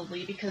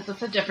heavily, because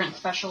it's a different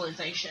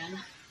specialization.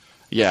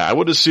 Yeah, I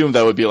would assume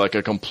that would be like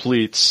a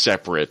complete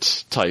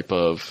separate type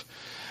of...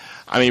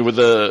 I mean, with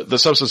the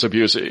substance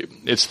abuse,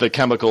 it's the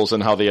chemicals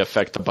and how they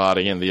affect the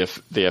body and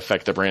they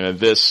affect the brain. And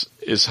this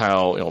is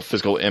how,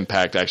 physical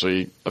impact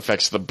actually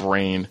affects the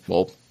brain,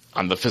 well,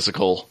 on the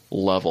physical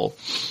level.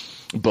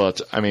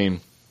 But, I mean,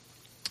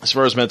 as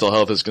far as mental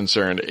health is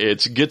concerned,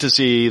 it's good to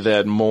see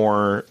that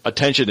more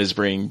attention is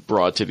being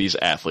brought to these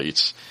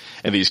athletes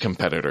and these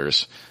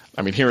competitors.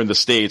 I mean, here in the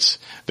States,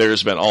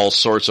 there's been all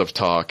sorts of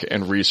talk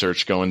and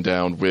research going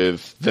down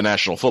with the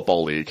National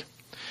Football League,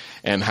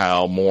 and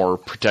how more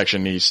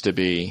protection needs to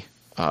be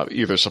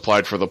either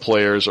supplied for the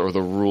players or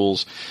the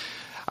rules.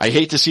 I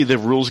hate to see the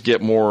rules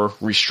get more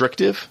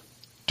restrictive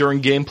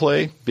during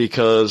gameplay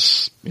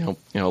because,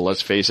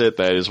 let's face it,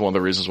 that is one of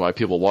the reasons why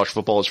people watch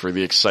football is for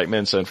the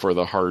excitements and for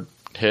the hard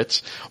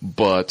hits,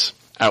 but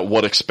at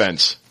what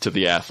expense to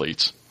the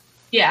athletes?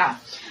 Yeah,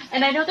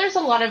 and I know there's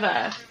a lot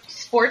of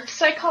sports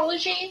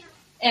psychology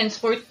and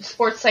sports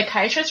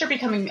psychiatrists are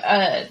becoming,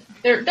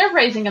 they're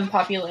rising in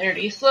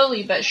popularity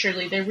slowly but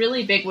surely. They're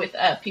really big with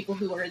people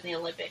who are in the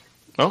Olympics.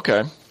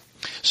 Okay.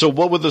 So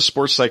what would the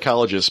sports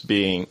psychologists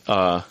being,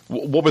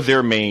 what would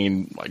their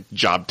main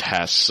job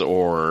tasks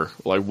or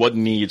what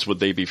needs would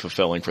they be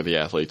fulfilling for the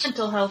athletes?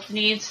 Mental health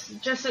needs,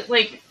 just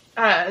like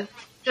a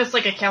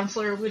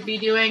counselor would be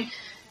doing.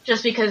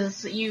 Just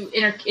because you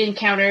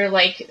encounter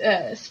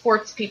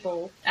sports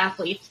people,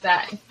 athletes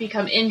that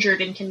become injured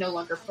and can no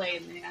longer play,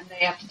 and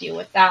they have to deal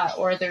with that,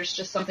 or there's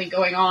just something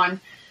going on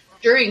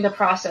during the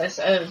process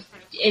of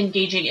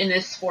engaging in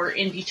this sport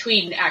in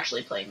between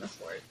actually playing the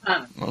sport.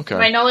 Okay.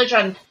 My knowledge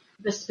on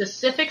the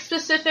specifics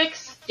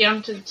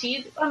down to the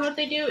teeth on what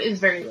they do is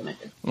very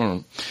limited.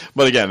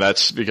 But again,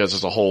 that's because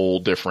it's a whole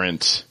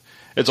different,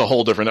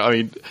 I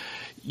mean,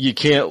 you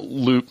can't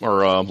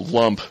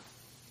lump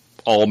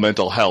all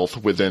mental health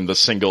within the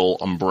single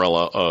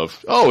umbrella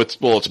of,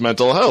 it's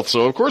mental health,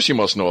 so of course you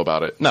must know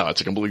about it. No,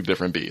 it's a completely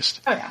different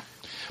beast. Oh, yeah.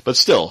 But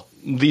still,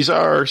 these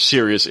are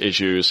serious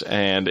issues,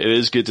 and it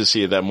is good to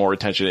see that more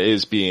attention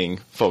is being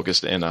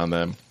focused in on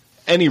them.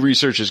 Any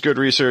research is good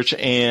research,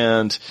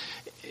 and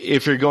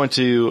if you're going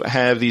to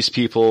have these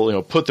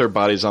people, put their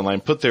bodies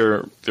online, put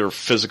their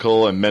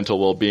physical and mental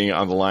well-being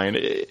on the line,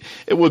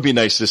 it would be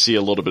nice to see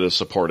a little bit of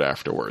support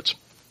afterwards.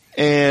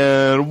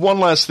 And one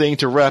last thing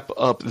to wrap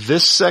up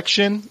this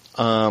section,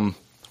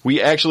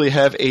 we actually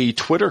have a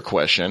Twitter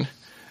question,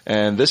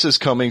 and this is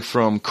coming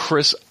from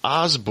Chris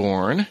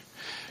Osborne.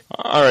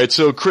 All right,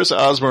 so Chris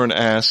Osborne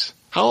asks,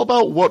 how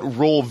about what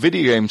role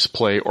video games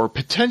play or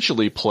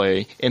potentially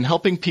play in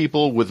helping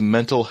people with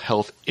mental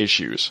health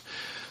issues?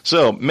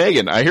 So,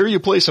 Megan, I hear you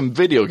play some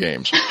video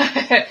games.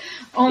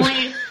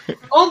 only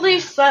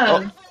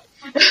some.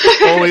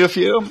 Only a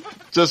few?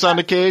 Just on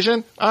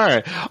occasion? All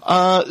right.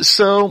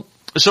 So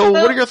what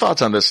are your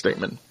thoughts on this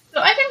statement?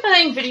 So I've been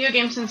playing video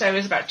games since I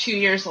was about 2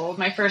 years old.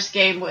 My first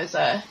game was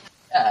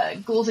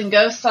Ghouls and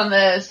Ghosts on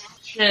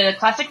the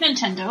classic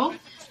Nintendo.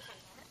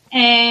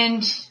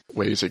 And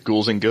wait, is it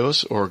Ghouls and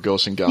Ghosts or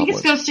Ghosts and Goblins? I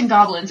think it's Ghosts and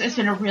Goblins. It's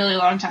been a really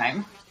long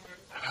time.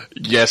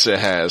 Yes, it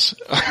has.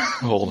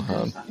 Hold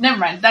on. Never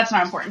mind. That's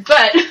not important.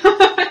 But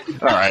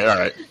all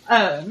right.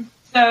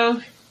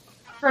 So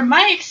from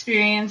my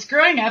experience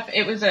growing up,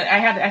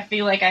 I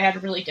feel like I had a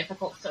really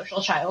difficult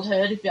social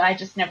childhood. I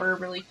just never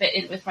really fit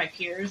in with my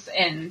peers,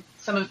 and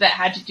some of that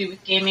had to do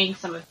with gaming.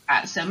 So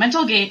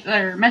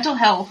mental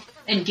health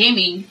and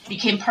gaming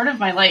became part of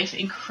my life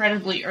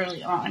incredibly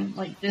early on.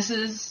 Like, this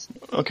is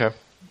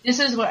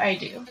what I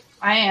do.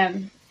 I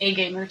am a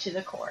gamer to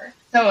the core.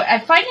 So I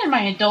find in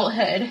my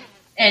adulthood,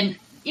 and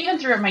even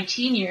throughout my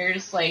teen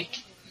years, like,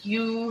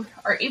 you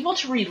are able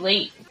to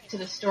relate to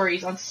the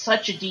stories on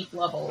such a deep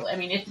level. I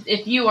mean,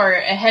 if you are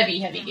a heavy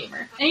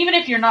gamer, and even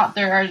if you're not,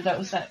 there are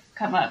those that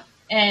come up.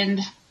 And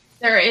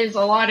there is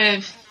a lot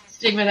of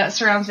stigma that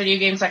surrounds video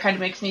games that kind of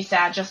makes me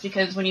sad, just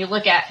because when you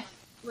look at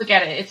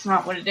it, it's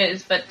not what it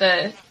is. But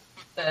the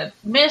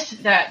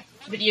myth that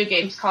video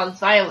games cause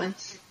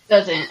violence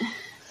doesn't.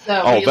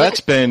 So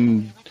that's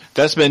been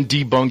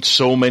debunked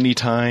so many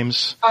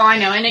times. Oh, I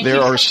know, and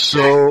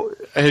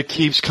it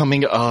keeps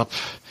coming up.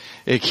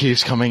 It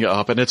keeps coming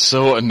up, and it's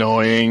so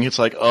annoying. It's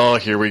like, oh,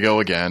 here we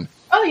go again.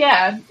 Oh,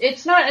 yeah.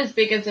 It's not as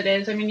big as it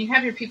is. I mean, you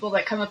have your people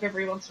that come up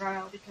every once in a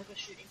while because of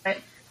shooting. But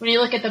when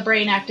you look at the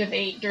brain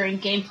activate during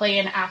gameplay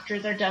and after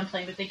they're done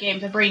playing with the game,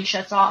 the brain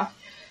shuts off,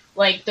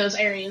 like, those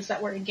areas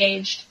that were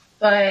engaged.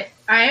 But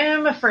I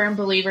am a firm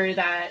believer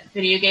that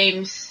video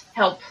games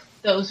help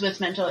those with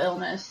mental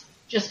illness,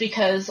 just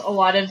because a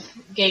lot of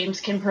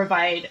games can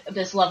provide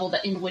this level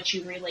in which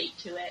you relate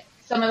to it.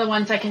 Some of the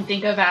ones I can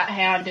think of at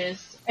hand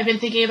I've been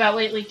thinking about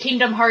lately.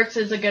 Kingdom Hearts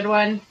is a good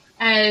one,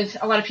 as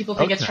a lot of people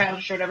think it's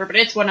childish or whatever, but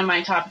it's one of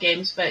my top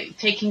games. But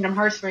take Kingdom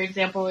Hearts, for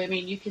example. I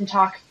mean, you can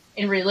talk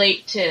and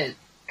relate to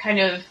kind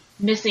of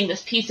missing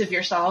this piece of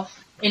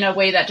yourself in a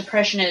way that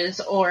depression is,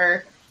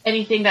 or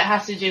anything that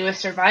has to do with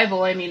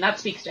survival. I mean, that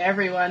speaks to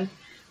everyone,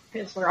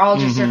 because we're all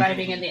just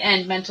surviving in the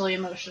end, mentally,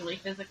 emotionally,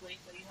 physically.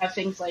 So you have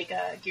things like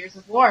Gears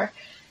of War,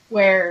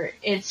 where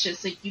it's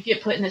just like you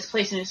get put in this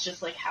place and it's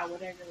just like, how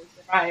would I really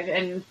survive?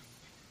 And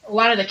a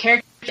lot of the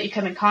characters that you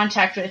come in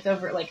contact with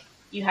over, like,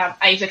 you have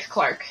Isaac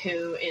Clarke,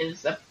 who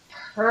is a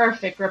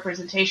perfect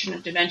representation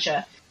of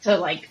dementia to,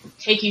 like,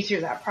 take you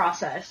through that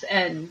process.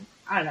 And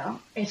I don't know,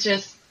 it's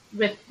just,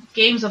 with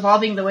games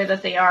evolving the way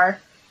that they are,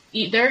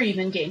 there are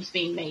even games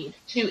being made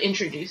to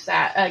introduce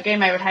that. A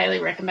game I would highly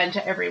recommend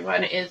to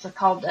everyone is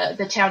called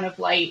The Town of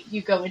Light.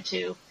 You go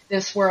into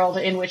this world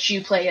in which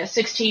you play a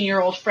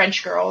 16-year-old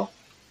French girl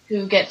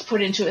who gets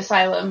put into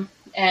asylum,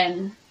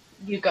 and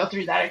you go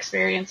through that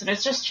experience, and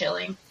it's just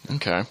chilling.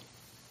 Okay.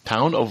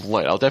 Town of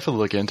Light. I'll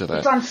definitely look into that.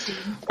 It's on Steam.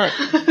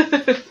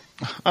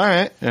 All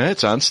right. Yeah,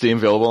 it's on Steam,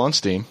 available on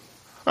Steam.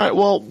 All right.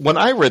 Well, when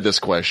I read this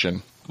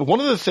question,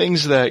 one of the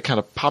things that kind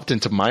of popped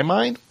into my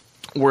mind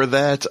were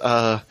that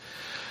of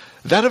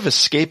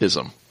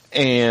escapism.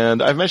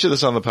 And I've mentioned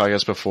this on the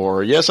podcast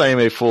before. Yes, I am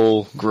a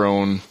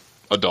full-grown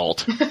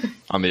adult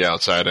on the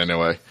outside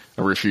anyway.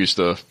 I refuse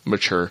to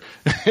mature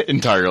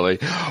entirely.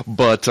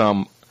 But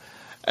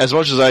as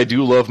much as I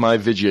do love my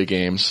video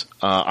games,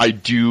 I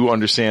do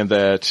understand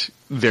that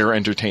they're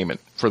entertainment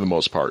for the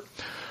most part.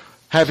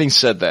 Having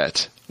said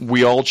that,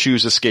 we all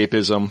choose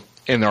escapism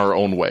in our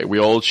own way. We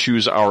all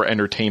choose our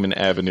entertainment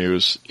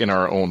avenues in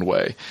our own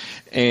way.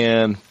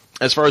 And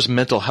as far as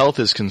mental health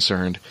is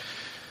concerned,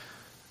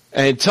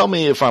 and tell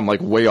me if I'm like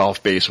way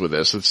off base with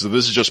this. This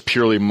is just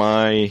purely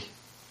my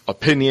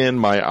opinion,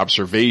 my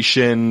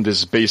observation. This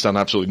is based on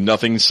absolutely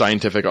nothing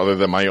scientific other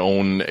than my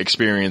own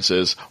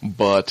experiences.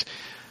 But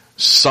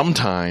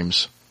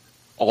sometimes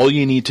all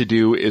you need to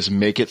do is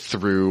make it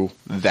through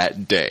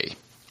that day,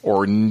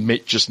 or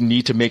just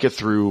need to make it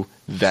through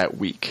that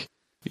week.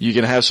 You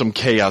can have some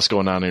chaos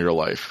going on in your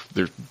life.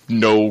 There's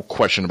no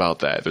question about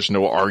that. There's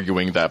no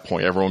arguing that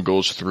point. Everyone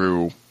goes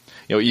through,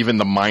 even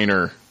the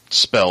minor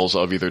spells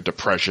of either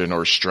depression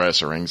or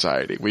stress or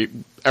anxiety.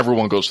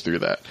 Everyone goes through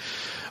that.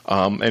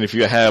 And if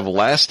you have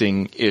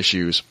lasting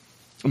issues,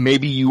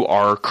 maybe you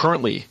are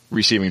currently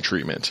receiving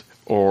treatment,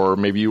 or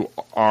maybe you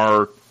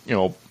are,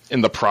 in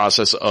the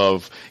process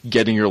of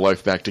getting your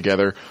life back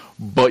together,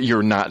 but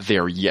you're not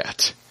there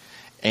yet.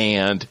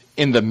 And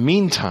in the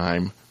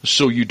meantime,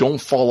 so you don't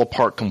fall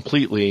apart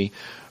completely,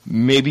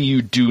 maybe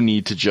you do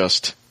need to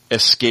just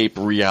escape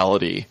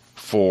reality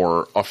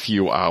for a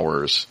few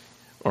hours,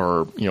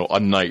 or, a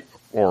night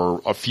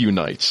or a few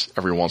nights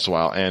every once in a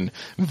while. And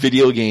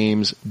video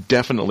games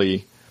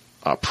definitely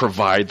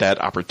provide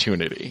that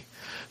opportunity.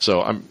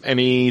 So,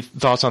 any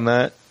thoughts on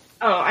that?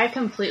 Oh, I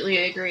completely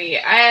agree.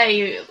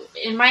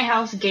 In my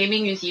house,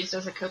 gaming is used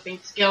as a coping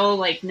skill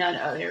like none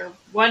other.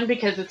 One,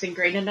 because it's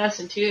ingrained in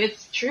us, and two,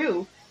 it's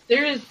true.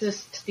 There is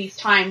just these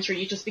times where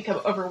you just become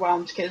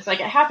overwhelmed because,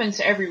 it happens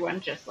to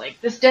everyone. Just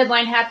this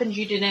deadline happened,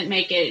 you didn't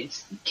make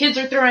it. Kids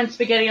are throwing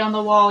spaghetti on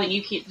the wall, and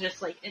you keep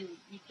and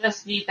you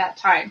just need that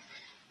time.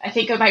 I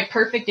think my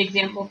perfect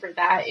example for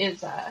that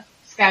is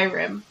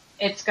Skyrim.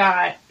 It's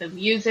got the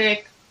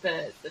music,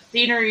 the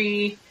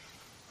scenery,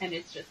 and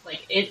it's just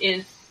it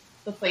is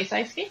the place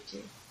I escape to.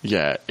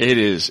 Yeah, it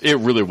is. It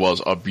really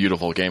was a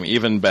beautiful game.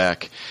 Even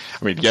back,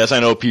 yes, I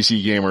know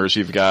PC gamers,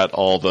 you've got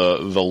all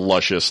the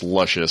luscious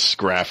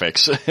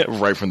graphics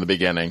right from the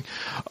beginning.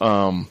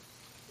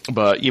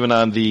 But even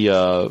on the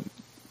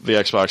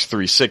Xbox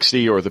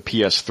 360 or the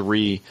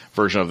PS3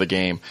 version of the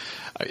game,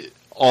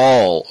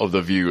 all of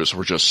the views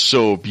were just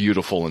so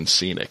beautiful and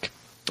scenic.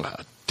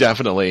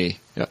 Definitely,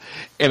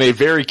 in a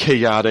very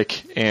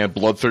chaotic and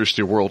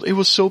bloodthirsty world, it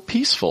was so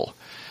peaceful.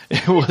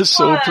 It was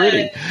so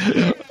pretty.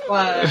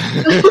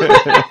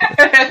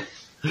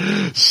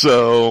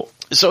 So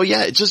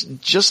yeah, just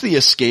the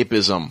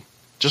escapism,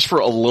 just for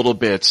a little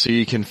bit so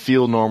you can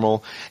feel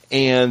normal.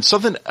 And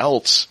something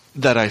else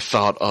that I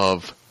thought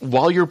of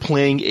while you're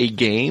playing a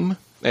game,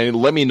 and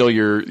let me know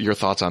your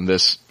thoughts on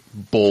this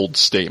bold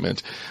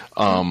statement.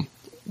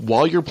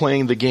 While you're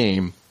playing the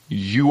game,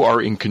 you are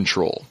in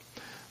control.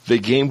 The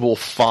game will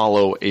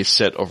follow a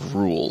set of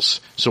rules.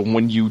 So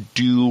when you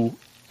do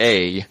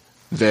A,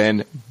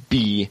 then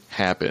B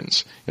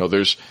happens.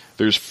 There's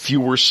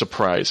fewer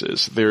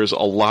surprises. There's a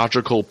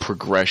logical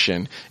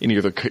progression in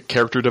either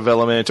character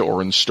development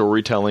or in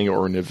storytelling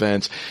or in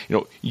events.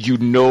 You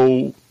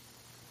know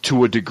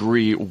to a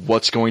degree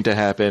what's going to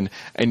happen,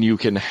 and you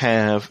can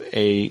have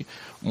a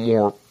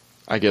more,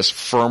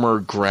 firmer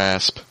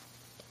grasp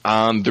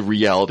on the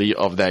reality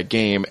of that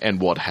game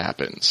and what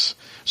happens.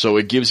 So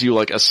it gives you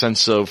a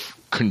sense of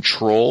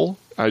control.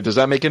 Does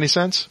that make any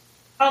sense?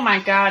 Oh my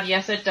god,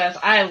 yes it does.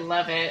 I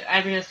love it.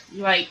 I just,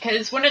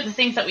 because one of the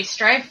things that we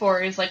strive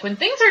for is, when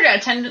things are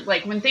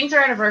when things are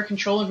out of our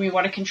control and we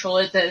want to control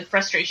it, the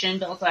frustration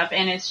builds up,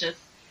 and it's just,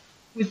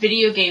 with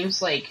video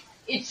games,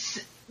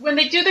 it's, when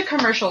they do the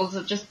commercials,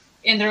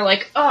 and they're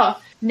oh,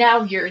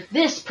 now you're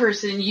this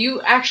person, you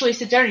actually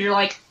sit down and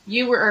you're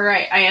you were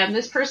right, I am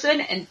this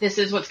person, and this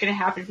is what's going to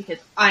happen because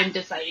I'm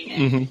deciding it.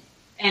 Mm-hmm.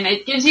 And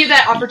it gives you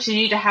that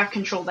opportunity to have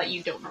control that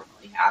you don't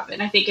normally have,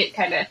 and I think it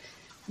kind of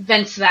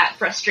vents that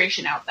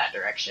frustration out that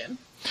direction.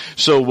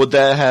 So would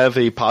that have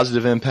a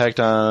positive impact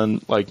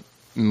on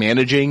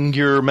managing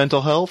your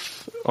mental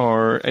health,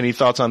 or any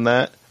thoughts on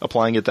that,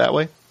 applying it that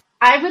way?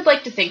 I would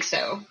like to think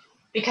so,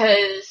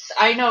 because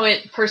I know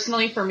it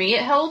personally, for me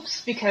it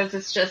helps, because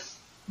it's just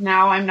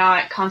now I'm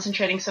not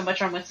concentrating so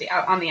much on what's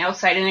on the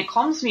outside, and it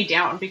calms me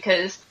down,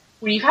 because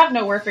when you have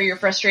nowhere for your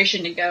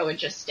frustration to go, it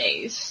just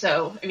stays.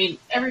 So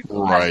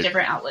everyone has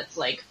different outlets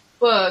like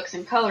books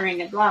and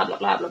coloring and blah blah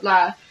blah blah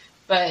blah.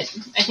 But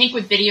I think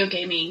with video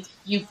gaming,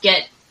 you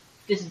get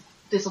this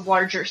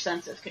larger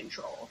sense of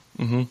control.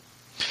 Mm-hmm.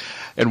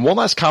 And one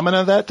last comment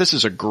on that, this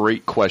is a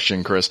great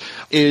question, Chris,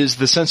 is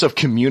the sense of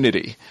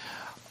community.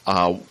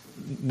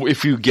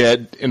 If you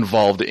get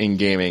involved in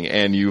gaming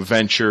and you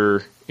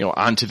venture,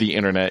 onto the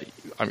internet,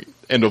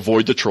 and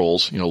avoid the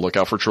trolls, look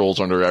out for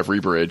trolls under every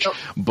bridge. Oh.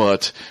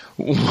 But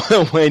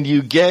when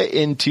you get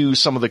into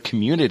some of the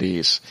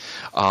communities,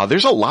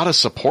 there's a lot of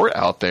support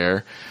out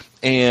there.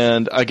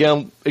 And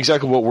again,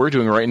 exactly what we're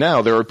doing right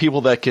now, there are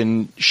people that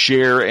can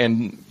share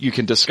and you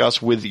can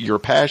discuss with your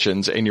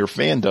passions and your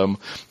fandom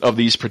of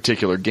these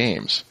particular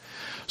games.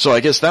 So I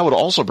guess that would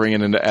also bring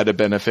in an added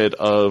benefit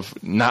of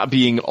not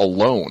being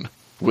alone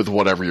with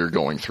whatever you're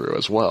going through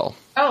as well.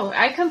 Oh,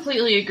 I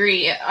completely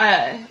agree.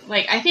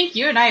 I think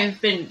you and I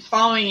have been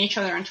following each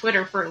other on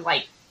Twitter for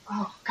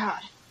oh god.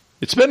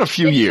 It's been a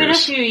few years.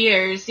 It's been a few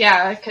years,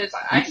 yeah, because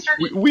I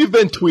started... We've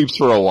been tweeps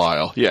for a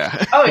while,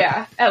 yeah. Oh,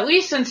 yeah, at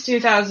least since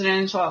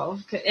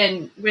 2012.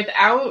 And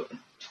without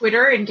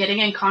Twitter and getting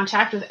in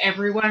contact with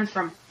everyone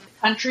from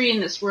the country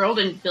and this world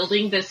and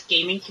building this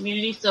gaming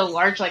community so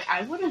large,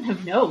 I wouldn't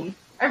have known.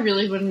 I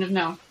really wouldn't have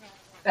known.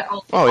 that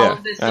all yeah,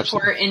 of this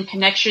support and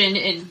connection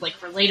and like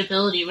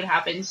relatability would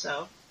happen.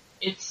 So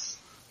it's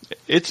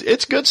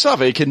good stuff.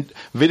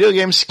 Video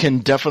games can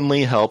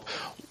definitely help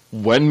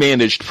when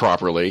managed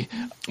properly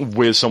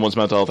with someone's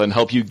mental health and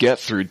help you get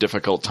through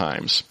difficult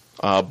times.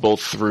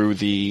 Both through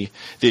the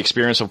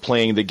experience of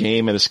playing the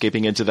game and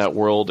escaping into that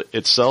world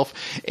itself,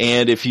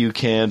 and if you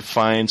can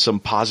find some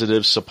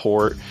positive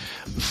support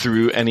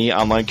through any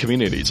online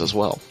communities as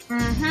well.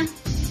 Mm-hmm.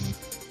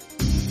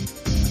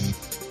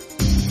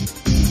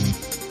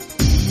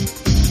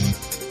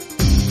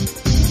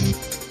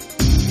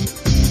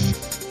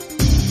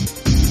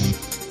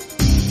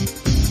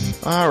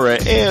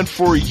 Alright, and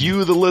for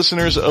you, the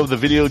listeners of the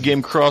Video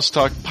Game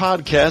Crosstalk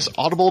podcast,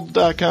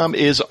 Audible.com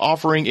is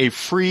offering a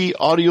free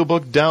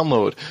audiobook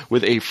download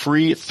with a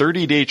free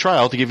 30-day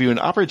trial to give you an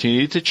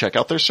opportunity to check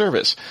out their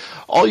service.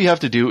 All you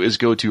have to do is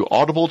go to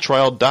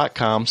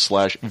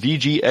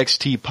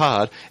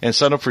audibletrial.com/VGXTpod and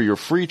sign up for your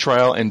free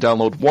trial and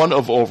download one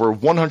of over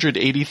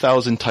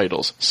 180,000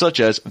 titles, such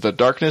as The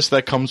Darkness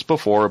That Comes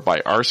Before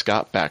by R.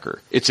 Scott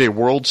Bakker. It's a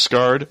world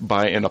scarred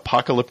by an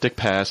apocalyptic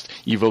past,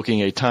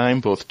 evoking a time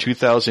both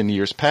 2,000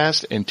 years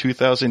past and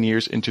 2,000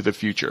 years into the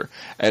future,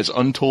 as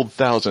untold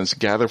thousands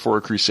gather for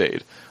a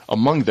crusade.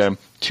 Among them,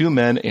 2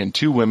 men and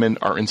 2 women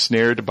are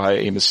ensnared by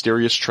a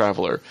mysterious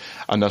traveler,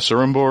 a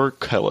Nasurimbor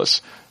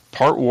Kellis,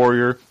 part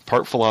warrior,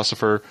 part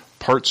philosopher,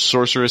 part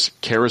sorceress,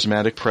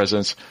 charismatic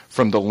presence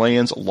from the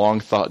lands long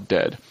thought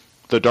dead.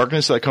 The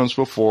Darkness That Comes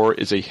Before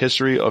is a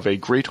history of a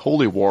great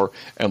holy war,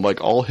 and like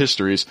all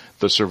histories,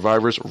 the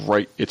survivors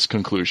write its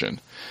conclusion.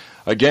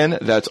 Again,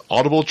 that's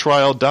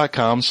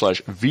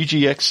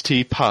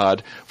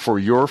audibletrial.com/VGXTpod for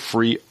your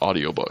free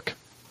audiobook.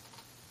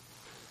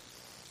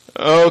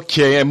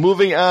 Okay, and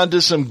moving on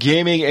to some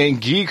gaming and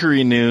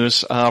geekery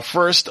news.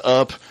 First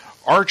up,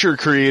 Archer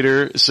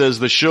creator says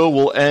the show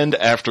will end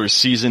after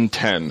season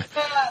 10.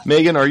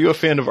 Megan, are you a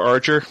fan of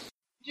Archer?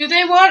 Do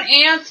they want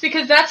ants?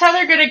 Because that's how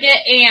they're gonna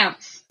get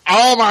ants.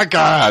 Oh my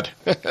god!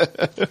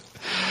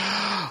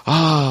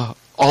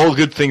 All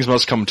good things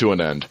must come to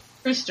an end.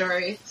 True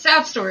story.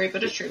 Sad story,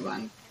 but a true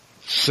one.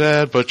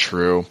 Sad but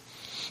true.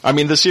 I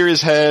mean, the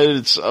series had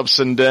its ups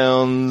and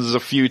downs a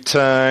few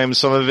times.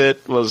 Some of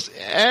it was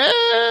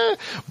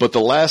but the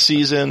last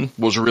season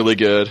was really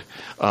good.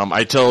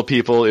 I tell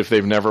people if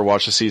they've never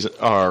watched the season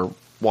or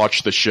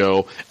watched the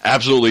show,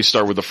 absolutely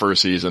start with the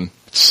first season.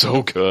 It's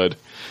so good.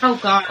 Oh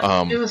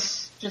god, it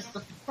was just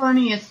the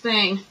funniest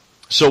thing.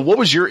 So what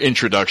was your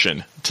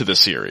introduction to the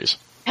series?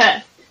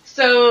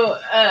 So,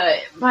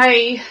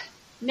 my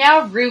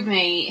now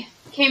roommate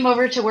came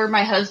over to where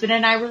my husband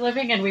and I were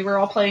living, and we were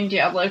all playing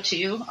Diablo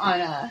 2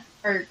 on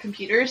our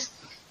computers.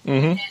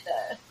 Mm-hmm. And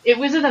it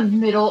was in the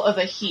middle of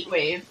a heat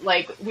wave.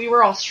 Like, we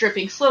were all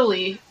stripping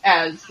slowly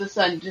as the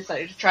sun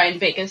decided to try and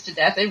bake us to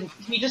death, and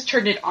he just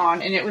turned it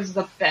on, and it was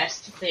the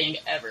best thing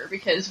ever,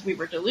 because we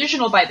were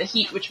delusional by the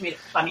heat, which made it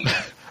funny.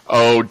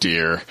 Oh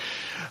dear.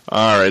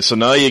 Alright, so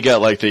now you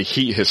got like the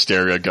heat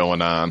hysteria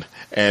going on,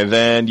 and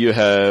then you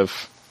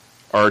have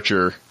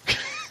Archer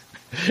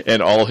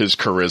and all his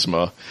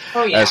charisma.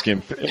 Oh yeah.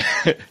 Asking,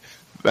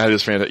 that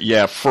is fantastic.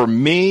 Yeah, for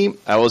me,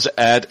 I was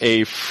at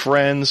a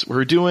friend's, we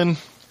were doing,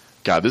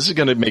 God, this is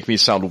going to make me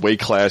sound way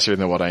classier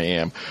than what I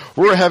am.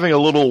 We were having a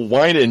little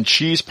wine and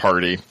cheese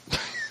party.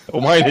 A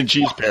wine and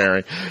cheese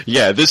pairing.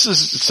 Yeah, this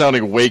is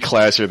sounding way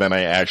classier than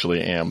I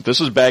actually am. This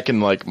was back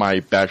in like my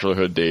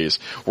bachelorhood days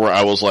where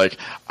I was like,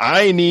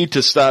 I need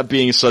to stop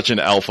being such an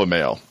alpha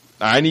male.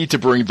 I need to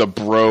bring the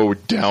bro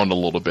down a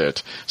little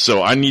bit.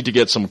 So I need to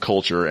get some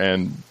culture,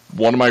 and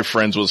one of my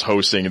friends was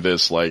hosting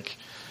this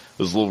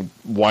little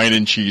wine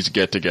and cheese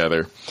get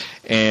together.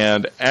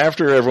 And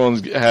after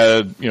everyone's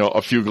had,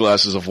 a few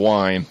glasses of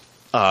wine,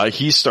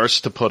 he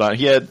starts to put on,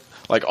 he had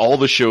like all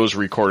the shows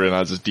recorded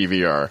on his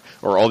DVR,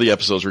 or all the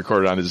episodes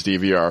recorded on his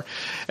DVR.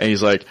 And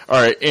he's like,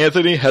 alright,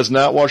 Anthony has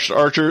not watched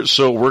Archer,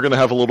 so we're gonna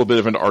have a little bit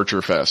of an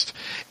Archer fest.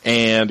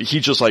 And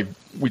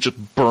we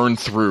just burned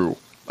through,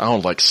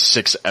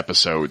 6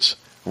 episodes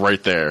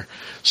right there.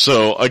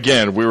 So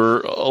again, we were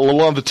a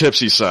little on the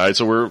tipsy side,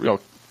 so we're,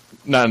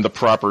 not in the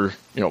proper,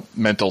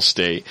 mental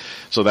state.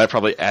 So that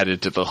probably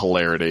added to the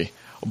hilarity.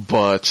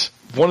 But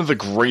one of the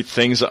great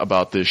things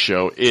about this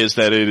show is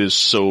that it is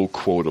so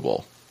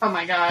quotable. Oh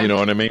my god. You know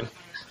what I mean?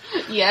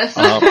 Yes.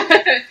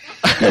 I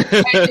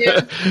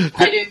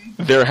do.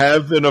 There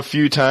have been a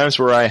few times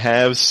where I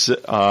have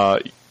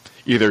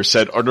either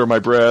said under my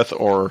breath,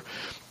 or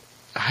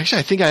actually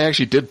I think I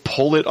actually did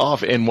pull it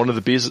off in one of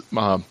the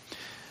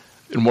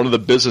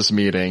business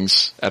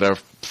meetings at a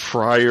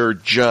prior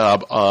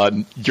job.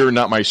 You're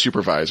not my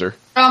supervisor.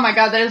 Oh my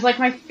god, that is like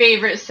my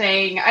favorite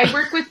saying. I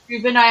work with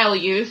juvenile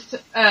youth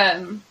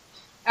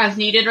as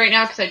needed right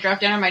now because I dropped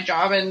down on my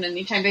job, and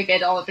anytime they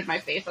get all up in my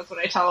face, that's what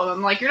I tell them.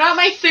 I'm like, you're not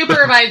my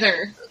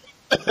supervisor.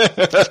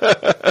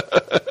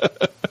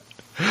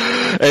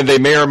 And they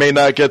may or may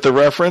not get the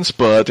reference,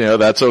 but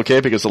that's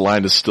okay because the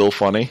line is still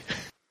funny.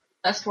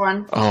 Best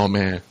one. Oh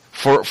man.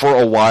 For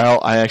a while,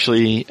 I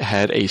actually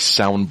had a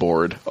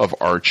soundboard of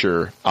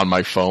Archer on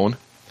my phone.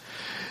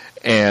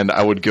 And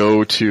I would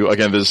go to,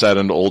 again, this is at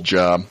an old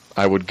job,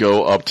 I would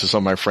go up to some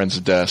of my friends'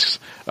 desks,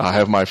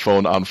 have my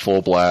phone on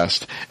full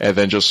blast, and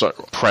then just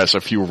press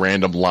a few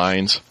random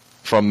lines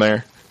from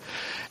there.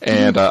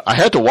 And I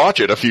had to watch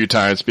it a few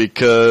times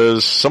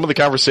because some of the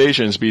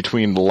conversations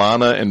between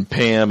Lana and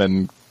Pam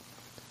and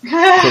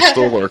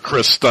Crystal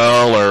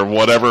or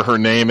whatever her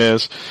name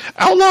is,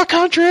 Outlaw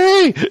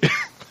Country!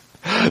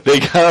 They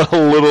got a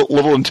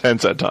little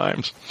intense at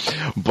times.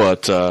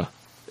 But,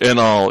 in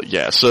all,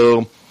 yeah,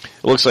 so it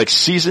looks like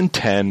season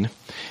 10.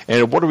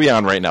 And what are we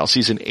on right now?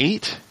 Season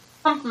 8?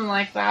 Something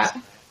like that.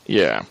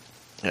 Yeah.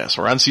 Yeah,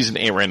 so we're on season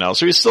 8 right now.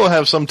 So we still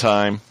have some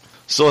time.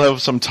 Still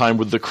have some time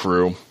with the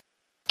crew.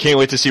 Can't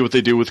wait to see what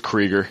they do with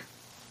Krieger.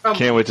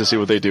 Can't wait to see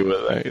what they do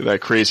with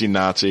that crazy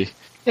Nazi.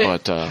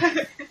 But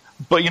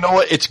you know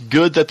what? It's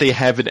good that they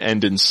have an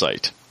end in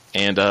sight.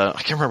 And I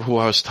can't remember who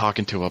I was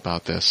talking to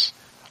about this.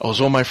 I was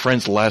one of my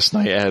friends last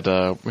night we had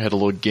a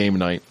little game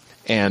night.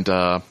 And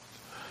the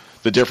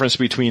difference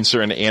between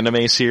certain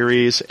anime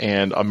series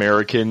and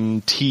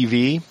American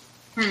TV,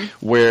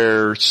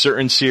 where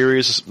certain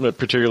series,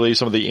 particularly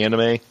some of the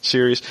anime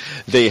series,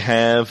 they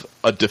have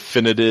a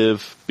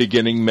definitive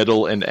beginning,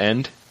 middle, and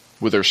end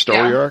with their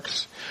story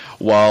arcs,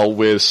 while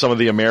with some of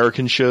the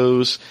American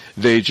shows,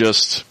 they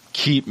just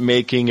keep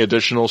making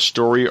additional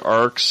story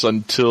arcs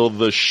until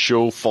the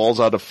show falls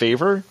out of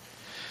favor,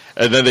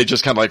 and then they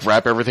just kind of like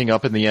wrap everything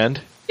up in the end.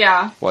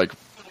 Yeah. Like,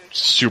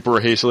 super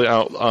hastily.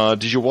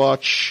 Did you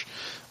watch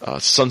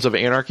Sons of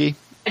Anarchy?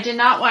 I did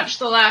not watch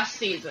the last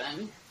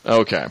season.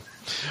 Okay.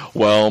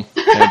 Well,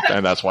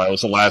 and that's why it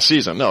was the last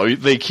season. No,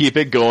 they keep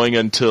it going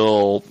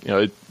until,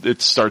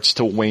 it starts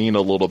to wane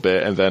a little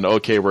bit, and then,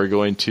 okay, we're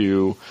going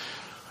to,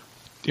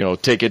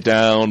 take it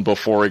down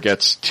before it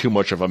gets too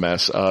much of a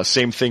mess.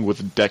 Same thing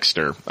with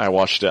Dexter. I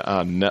watched it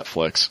on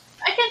Netflix.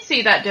 I can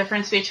see that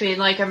difference between,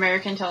 like,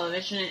 American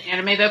television and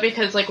anime, though,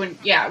 because, like, when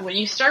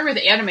you start with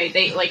anime,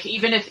 they, like,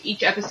 even if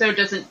each episode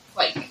doesn't,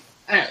 like,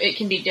 I don't know, it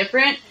can be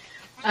different,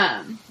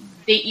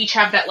 they each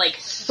have that, like,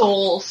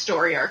 soul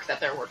story arc that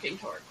they're working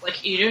toward. Like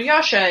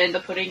Inuyasha and the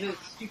putting the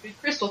stupid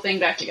crystal thing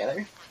back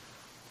together.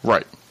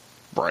 Right.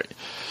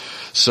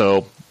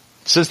 So,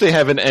 since they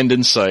have an end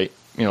in sight,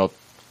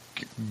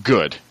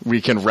 good.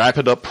 We can wrap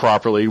it up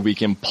properly. We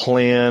can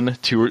plan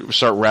to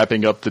start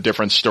wrapping up the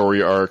different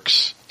story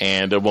arcs,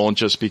 and it won't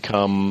just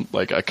become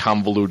like a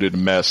convoluted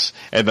mess.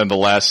 And then the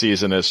last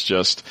season is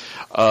just,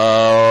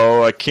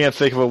 I can't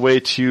think of a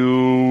way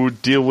to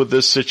deal with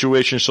this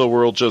situation, so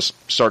we'll just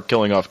start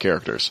killing off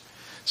characters.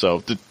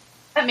 So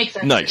that makes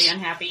everybody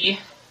unhappy.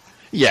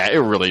 Yeah, it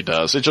really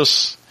does.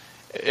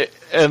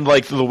 And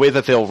like the way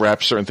that they'll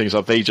wrap certain things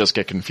up, they just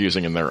get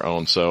confusing in their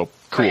own. So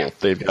cool.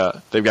 Oh, yeah.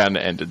 They've got an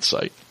end in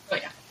sight. Oh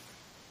yeah.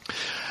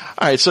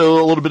 All right,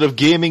 so a little bit of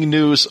gaming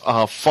news.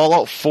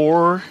 Fallout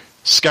 4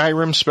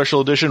 Skyrim Special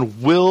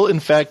Edition will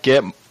in fact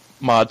get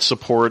mod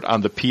support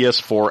on the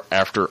PS4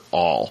 after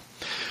all.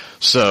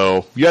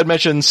 So you had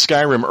mentioned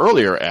Skyrim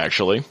earlier,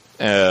 actually,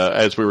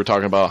 as we were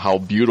talking about how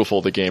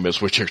beautiful the game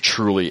is, which it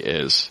truly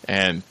is,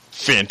 and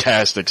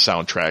fantastic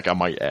soundtrack, I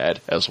might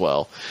add, as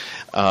well.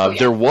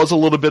 There was a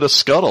little bit of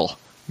scuttle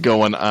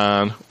going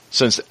on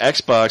since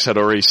Xbox had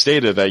already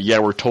stated that,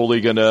 we're totally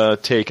going to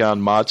take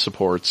on mod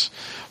supports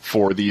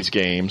for these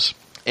games.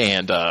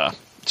 And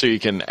so you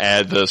can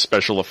add the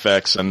special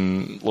effects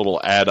and little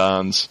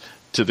add-ons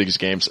to these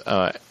games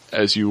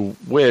as you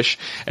wish.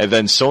 And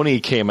then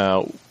Sony came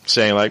out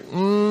saying, like,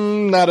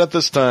 not at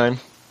this time.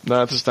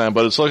 Not at this time.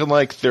 But it's looking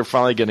like they're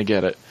finally going to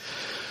get it.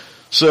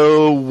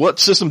 So what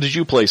system did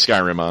you play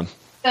Skyrim on?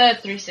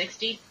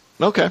 360.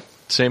 Okay.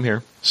 Same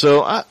here.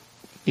 So,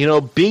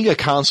 being a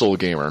console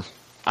gamer,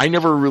 I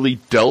never really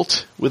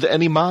dealt with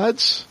any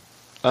mods.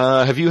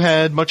 Have you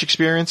had much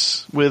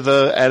experience with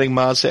adding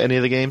mods to any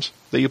of the games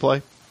that you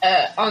play?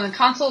 On the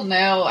console,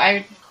 no.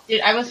 I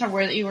wasn't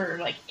aware that you were,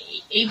 like,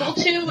 able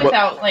to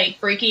without, like,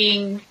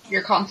 breaking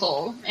your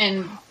console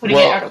and putting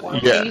it out of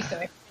warranty, so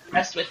I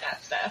messed with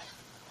that stuff.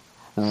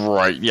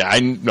 Right, yeah, I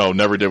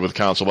never did with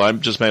console, but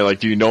I'm just maybe like,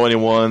 do you know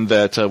anyone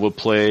that would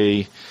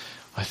play,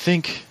 I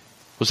think,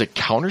 was it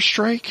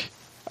Counter-Strike?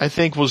 I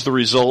think was the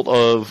result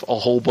of a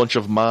whole bunch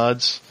of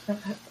mods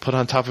put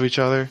on top of each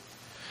other.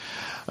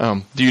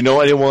 Do you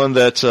know anyone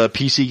that's a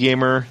PC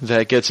gamer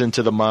that gets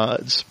into the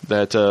mods,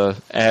 that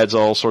adds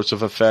all sorts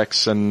of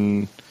effects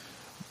and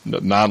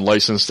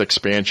non-licensed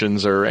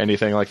expansions or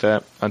anything like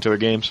that onto their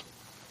games?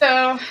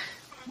 So,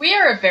 we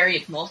are a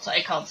very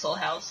multi-console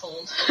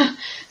household.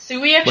 So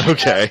we actually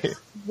have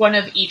one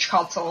of each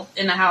console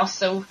in the house.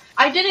 So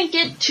I didn't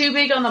get too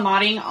big on the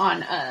modding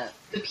on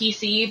the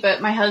PC,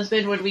 but my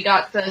husband, when we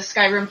got the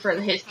Skyrim for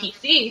his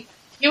PC,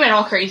 he went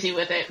all crazy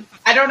with it.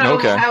 I don't know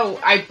how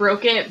I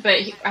broke it, but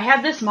I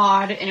had this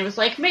mod, and it was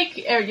like, make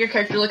your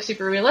character look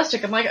super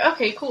realistic. I'm like,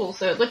 okay, cool.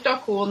 So it looked all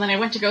cool, and then I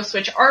went to go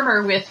switch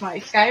armor with my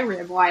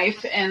Skyrim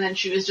wife, and then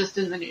she was just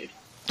in the nude.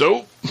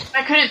 Dope.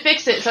 I couldn't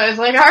fix it, so I was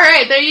like,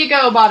 alright, there you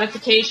go,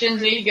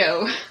 modifications, there you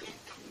go.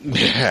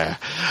 Yeah,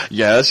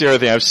 that's the other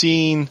thing.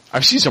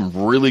 I've seen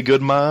some really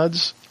good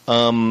mods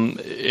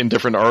in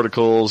different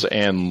articles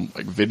and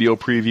like video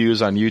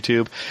previews on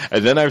YouTube,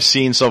 and then I've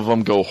seen some of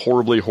them go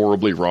horribly,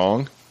 horribly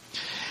wrong,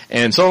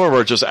 and some of them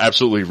are just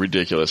absolutely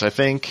ridiculous. I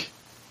think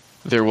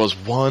there was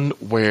one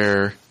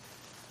where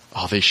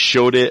they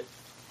showed it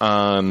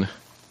on.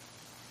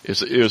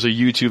 It was a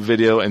YouTube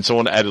video, and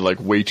someone added like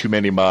way too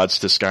many mods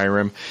to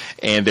Skyrim,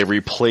 and they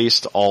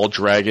replaced all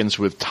dragons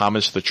with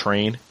Thomas the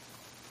Train.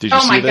 Did you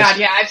see this? Oh my god,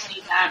 yeah, I've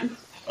seen that.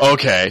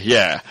 Okay,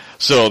 yeah.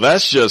 So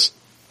that's just,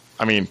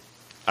 I mean,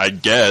 I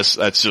guess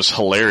that's just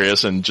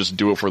hilarious and just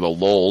do it for the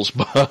lulz,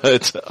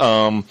 but,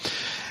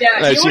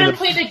 yeah, you wouldn't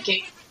play the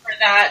game for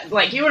that,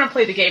 like, you wouldn't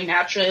play the game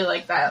naturally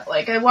like that.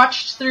 Like, I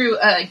watched through,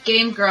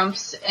 Game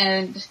Grumps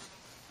and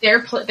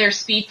their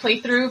speed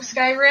playthrough of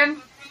Skyrim,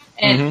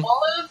 and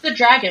all of the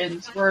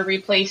dragons were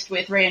replaced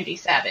with Randy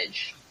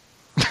Savage.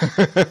 So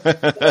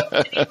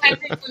anytime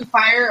they flew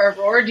fire or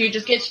roared, you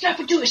just get stuck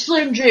into a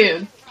Slim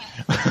Jim.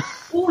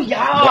 Oh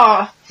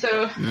yeah!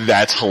 So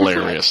that's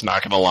hilarious,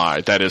 not gonna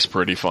lie. That is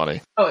pretty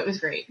funny. Oh, it was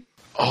great.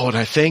 Oh, and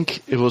I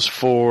think it was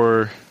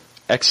for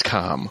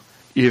XCOM.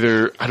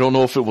 Either, I don't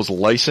know if it was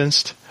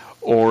licensed,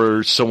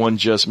 or someone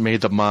just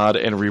made the mod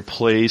and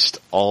replaced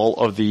all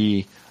of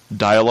the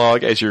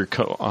dialogue as you're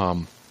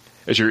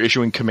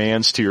issuing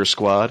commands to your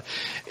squad.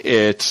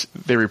 They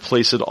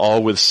replace it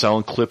all with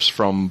sound clips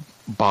from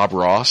Bob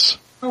Ross.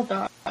 Oh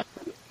god.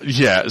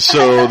 Yeah,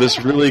 so this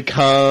really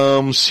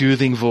calm,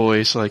 soothing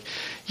voice, like,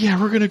 yeah,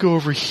 we're gonna go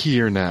over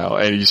here now,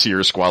 and you see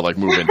your squad like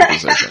move into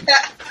position.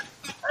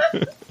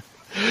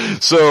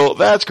 So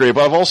that's great,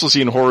 but I've also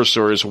seen horror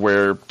stories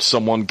where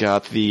someone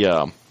got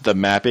the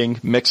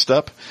mapping mixed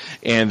up,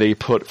 and they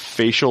put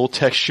facial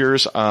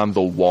textures on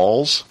the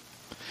walls.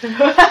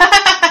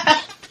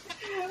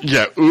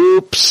 Yeah,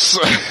 oops.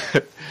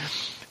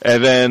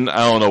 And then,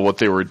 I don't know what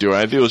they were doing.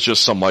 I think it was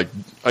just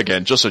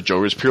just a joke.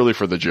 It was purely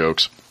for the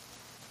jokes.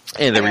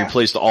 And they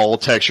replaced all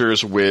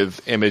textures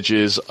with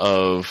images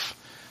of,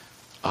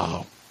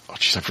 oh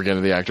jeez, I'm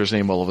forgetting the actor's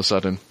name all of a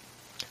sudden.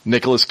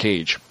 Nicolas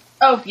Cage.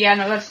 Oh, yeah,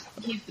 no,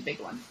 he's the big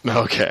one.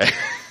 Okay.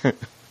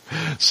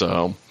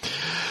 So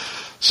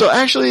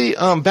actually,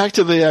 back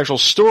to the actual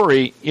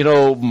story,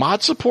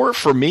 mod support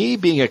for me,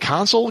 being a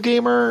console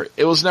gamer,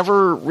 it was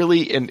never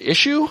really an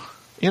issue.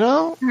 You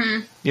know?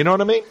 Mm-hmm. You know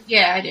what I mean?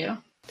 Yeah, I do.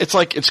 It's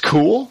like, it's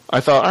cool. I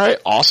thought, alright,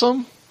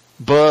 awesome.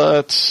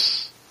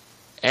 But,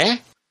 Yeah.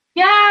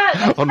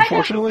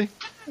 Unfortunately.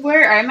 Kind of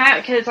where I'm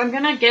at, because I'm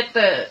gonna get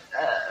the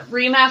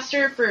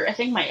remaster for, I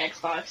think, my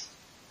Xbox.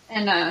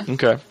 And,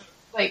 okay.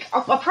 Like,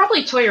 I'll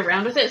probably toy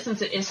around with it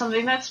since it is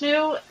something that's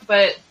new,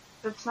 but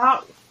that's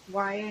not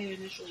why I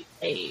initially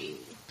played.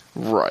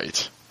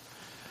 Right.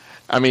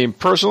 I mean,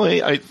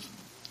 personally,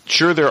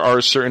 sure, there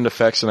are certain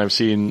effects, and I've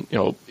seen,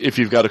 if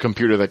you've got a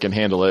computer that can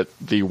handle it,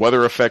 the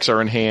weather effects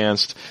are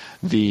enhanced,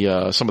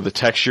 some of the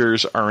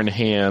textures are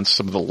enhanced,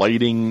 some of the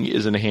lighting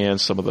is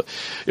enhanced,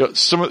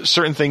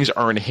 certain things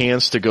are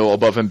enhanced to go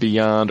above and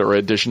beyond or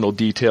additional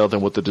detail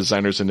than what the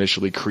designers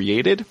initially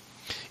created.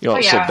 So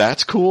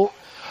that's cool.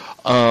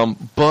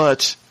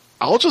 But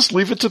I'll just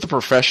leave it to the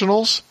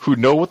professionals who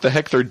know what the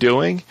heck they're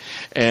doing,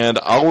 and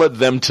I'll let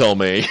them tell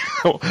me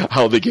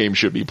how the game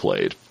should be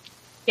played.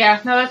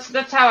 Yeah, no,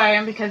 that's how I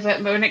am, because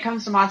when it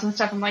comes to mods and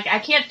stuff, I'm like, I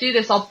can't do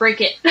this, I'll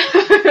break it.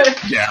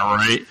 Yeah,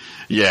 right?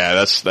 Yeah,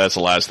 that's the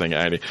last thing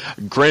I need.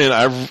 Granted,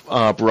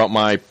 I've brought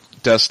my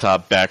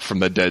desktop back from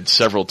the dead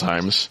several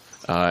times,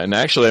 and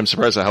actually I'm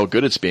surprised at how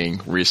good it's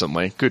being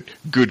recently.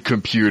 Good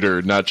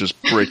computer, not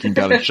just breaking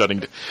down and shutting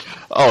down.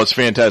 Oh, it's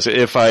fantastic.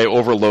 If I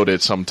overload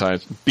it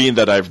sometimes, being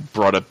that I've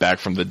brought it back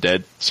from the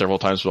dead several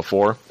times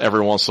before,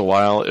 every once in a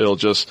while,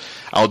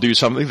 I'll do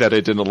something that I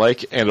didn't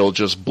like, and it'll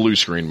just blue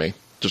screen me.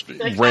 Just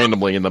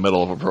randomly in the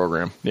middle of a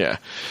program. Yeah.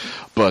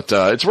 But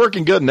it's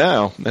working good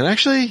now. And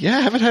actually, I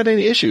haven't had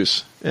any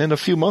issues in a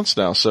few months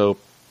now. So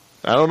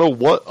I don't know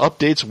what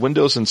updates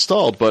Windows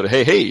installed, but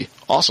hey,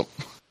 awesome.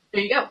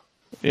 There you go.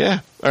 Yeah.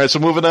 All right, so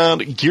moving on.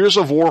 Gears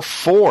of War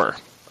 4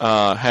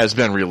 has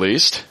been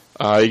released.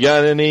 You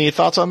got any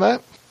thoughts on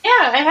that? Yeah,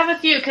 I have a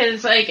few,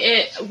 because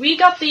we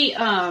got the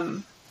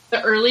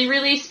early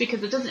release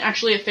because it doesn't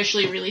actually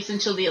officially release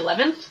until the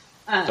 11th.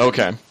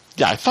 Okay.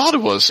 Yeah, I thought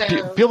it was. So,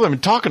 people have been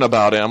talking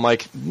about it. I'm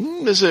like,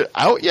 is it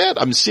out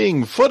yet? I'm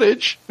seeing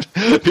footage.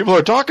 People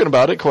are talking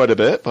about it quite a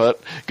bit,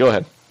 but go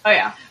ahead. Oh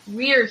yeah,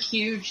 we are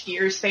huge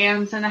Gears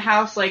fans in the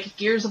house. Like,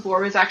 Gears of War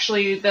was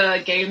actually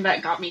the game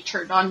that got me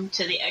turned on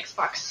to the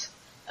Xbox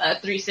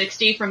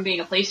 360 from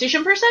being a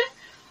PlayStation person.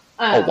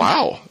 Oh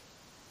wow.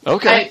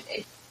 Okay.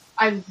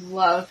 I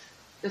love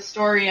the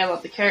story. I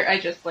love the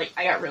character.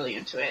 I got really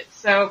into it.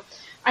 So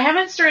I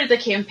haven't started the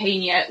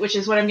campaign yet, which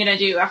is what I'm gonna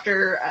do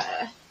after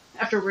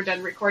we're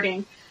done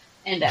recording.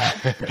 And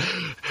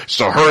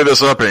so hurry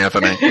this up,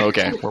 Anthony.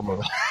 Okay, we're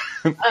moving.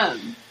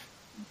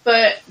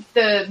 But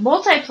the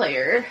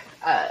multiplayer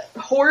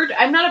Horde,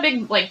 I'm not a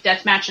big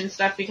deathmatch and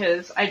stuff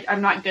because I'm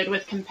not good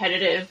with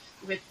competitive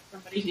with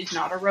somebody who's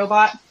not a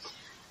robot.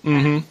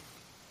 Mm-hmm.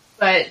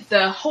 But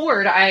the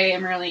Horde I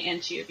am really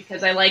into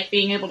because I like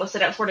being able to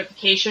set up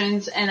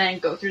fortifications and then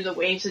go through the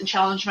waves and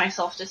challenge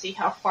myself to see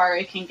how far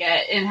I can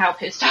get and how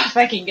pissed off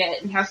I can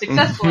get and how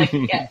successful I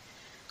can get.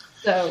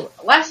 So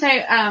last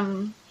night,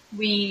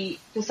 we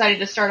decided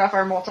to start off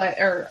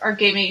our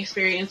gaming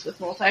experience with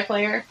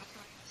multiplayer.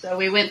 So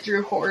we went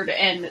through Horde,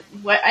 and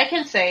what I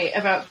can say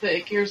about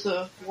the Gears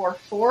of War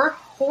 4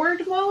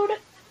 Horde mode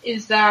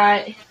is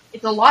that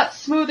it's a lot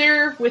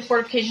smoother with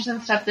fortifications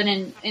and stuff than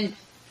in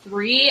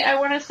 3, I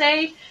want to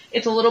say.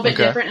 It's a little bit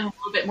different and a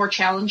little bit more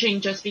challenging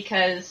just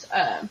because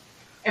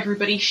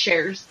everybody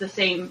shares the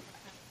same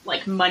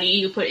money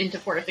you put into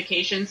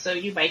fortifications, so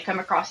you might come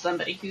across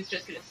somebody who's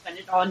just going to spend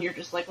it all and you're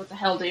just like, what the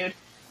hell, dude?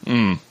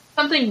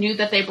 Something new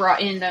that they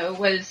brought in, though,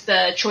 was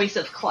the choice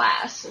of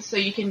class. So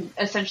you can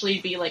essentially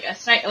be like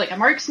a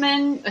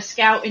marksman, a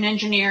scout, an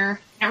engineer,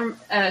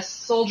 a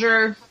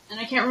soldier, and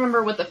I can't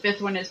remember what the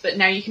 5th one is, but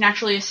now you can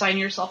actually assign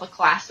yourself a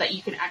class that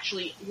you can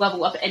actually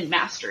level up and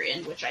master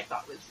in, which I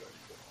thought was really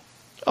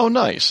cool. Oh,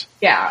 nice.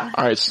 Yeah.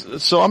 All right,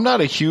 so I'm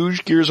not a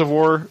huge Gears of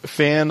War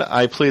fan.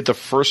 I played the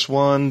first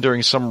one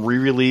during some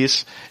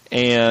re-release,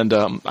 and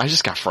I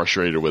just got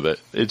frustrated with it.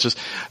 It's just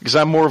because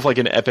I'm more of like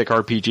an epic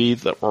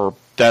RPG, or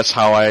that's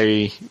how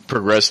I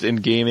progressed in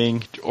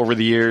gaming over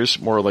the years,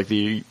 more like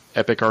the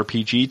epic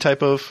RPG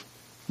type of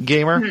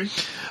gamer.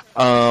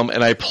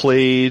 And I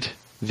played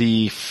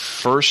the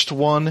first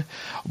one,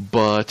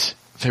 but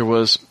there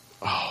was...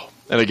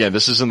 And again,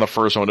 this isn't the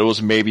first one. It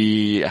was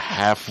maybe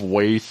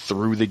halfway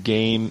through the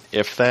game,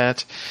 if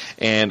that.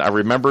 And I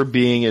remember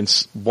being in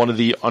one of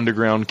the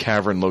underground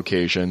cavern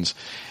locations,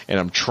 and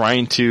I'm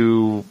trying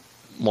to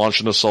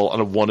launch an assault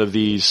on one of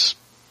these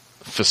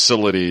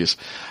facilities,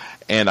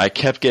 and I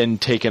kept getting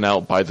taken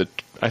out by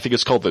I think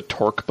it's called the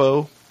torque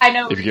bow. I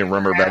know. If you can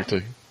remember back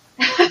to...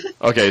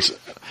 Okay.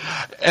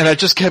 And I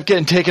just kept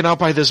getting taken out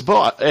by this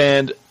bow,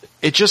 and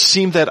it just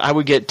seemed that I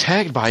would get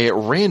tagged by it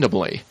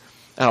randomly.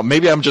 Now,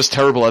 maybe I'm just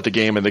terrible at the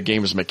game and the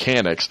game's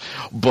mechanics,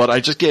 but I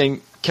just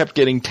kept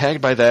getting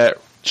tagged by that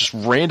just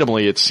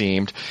randomly, it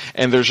seemed,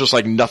 and there's just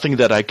nothing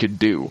that I could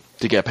do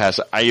to get past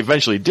it. I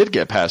eventually did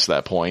get past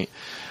that point,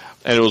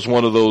 and it was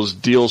one of those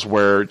deals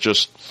where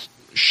just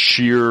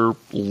sheer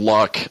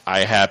luck,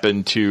 I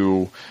happened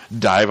to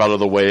dive out of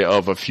the way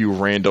of a few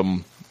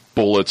random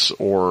bullets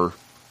or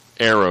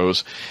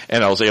arrows,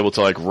 and I was able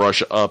to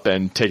rush up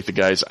and take the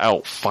guys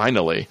out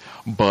finally.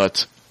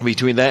 But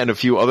between that and a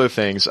few other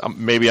things,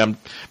 maybe I'm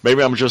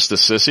just a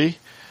sissy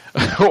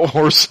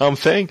or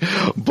something.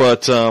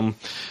 But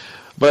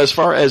as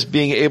far as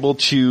being able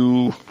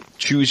to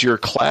choose your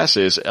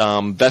classes,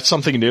 that's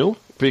something new.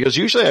 Because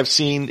usually I've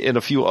seen in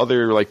a few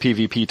other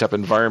PvP type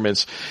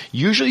environments,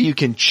 usually you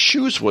can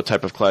choose what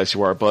type of class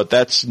you are, but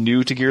that's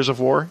new to Gears of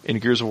War in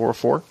Gears of War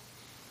 4.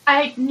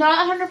 I'm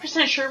not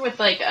 100% sure with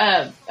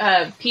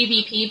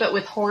PvP, but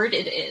with Horde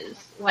it is.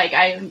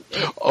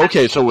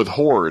 Okay, so with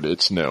Horde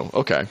it's new.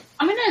 Okay.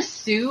 I'm gonna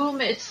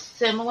assume it's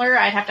similar.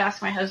 I'd have to ask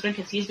my husband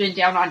because he's been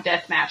down on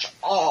deathmatch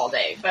all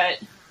day, but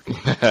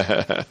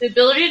the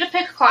ability to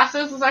pick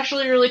classes is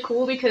actually really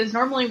cool because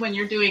normally when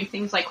you're doing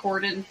things like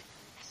Horde and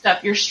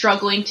stuff, you're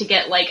struggling to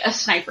get a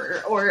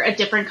sniper or a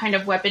different kind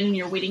of weapon and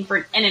you're waiting for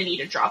an enemy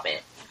to drop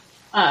it.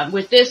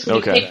 With this, when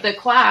you pick the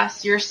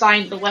class, you're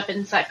assigned the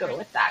weapons that go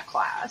with that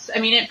class. I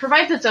mean, it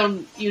provides its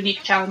own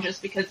unique challenges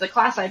because the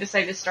class I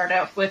decided to start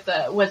out with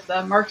was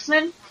the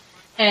marksman,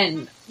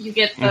 and you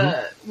get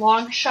the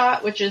long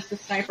shot, which is the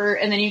sniper,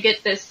 and then you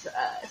get this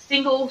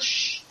single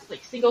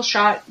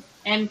shot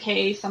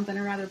MK something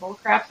or other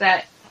bullcrap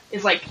that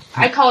is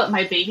I call it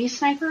my baby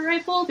sniper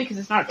rifle because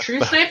it's not a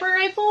true sniper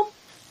rifle.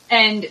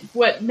 And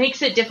what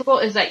makes it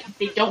difficult is that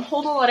they don't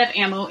hold a lot of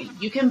ammo.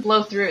 You can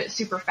blow through it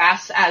super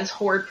fast as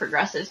Horde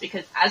progresses,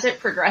 because as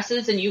it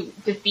progresses and you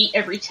defeat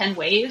every 10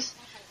 waves,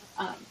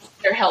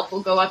 their health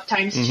will go up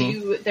times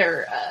 2,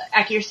 their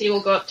accuracy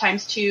will go up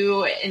times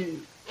 2,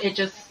 and it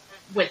just,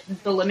 with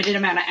the limited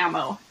amount of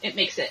ammo, it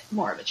makes it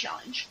more of a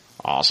challenge.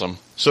 Awesome.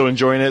 So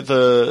enjoying it,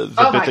 the bit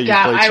that you've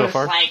played so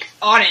far? I was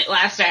on it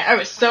last night. I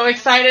was so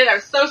excited. I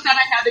was so sad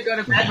I had to go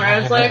to bed, but I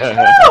was like,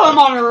 oh, I'm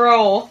on a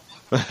roll.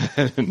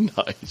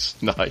 Nice.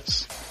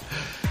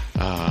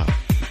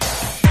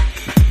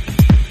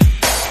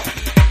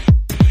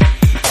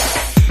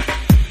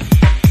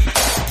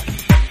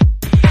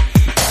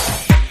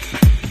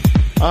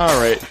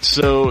 Alright,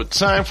 so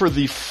time for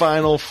the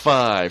final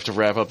 5 to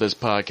wrap up this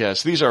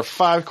podcast. These are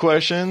 5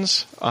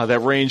 questions that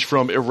range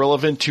from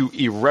irrelevant to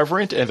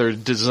irreverent, and they're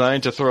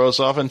designed to throw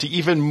us off into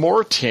even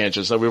more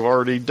tangents that we've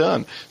already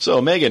done.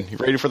 So, Megan, you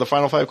ready for the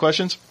final 5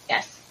 questions?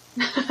 Yes.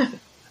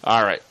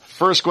 Alright,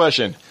 first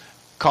question.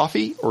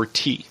 Coffee or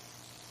tea?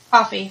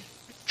 Coffee.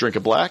 Drink it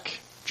black?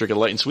 Drink it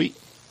light and sweet?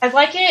 I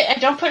like it. I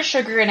don't put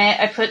sugar in it.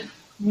 I put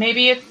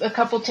maybe a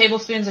couple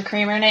tablespoons of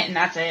creamer in it, and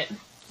that's it.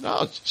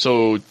 Oh,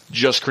 so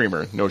just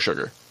creamer, no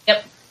sugar.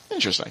 Yep.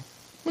 Interesting.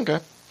 Okay.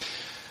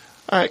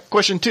 Alright,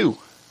 question 2.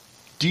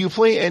 Do you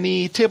play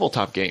any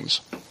tabletop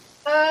games?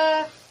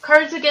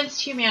 Cards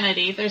Against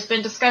Humanity. There's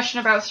been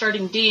discussion about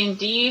starting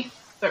D&D,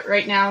 but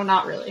right now,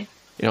 not really.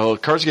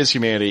 Cards Against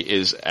Humanity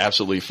is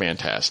absolutely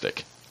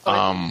fantastic.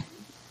 I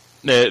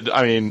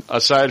mean,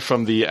 aside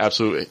from the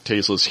absolute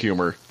tasteless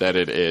humor that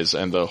it is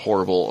and the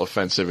horrible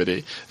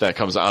offensivity that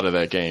comes out of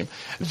that game,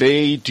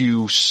 they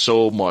do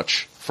so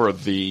much for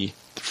the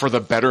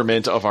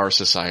betterment of our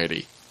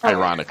society,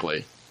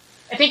 ironically.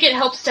 I think it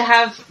helps to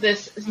have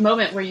this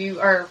moment where you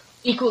are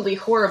equally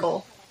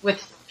horrible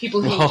with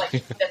people who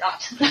they're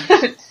not.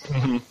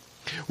 Mm-hmm.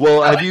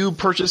 Well, have you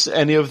purchased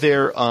any of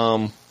their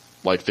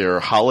their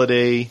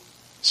holiday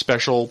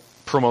special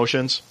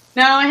promotions?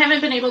 No, I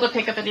haven't been able to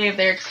pick up any of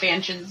their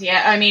expansions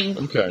yet. I mean,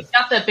 We've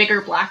got the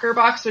bigger, blacker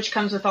box, which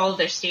comes with all of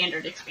their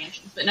standard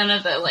expansions, but none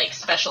of the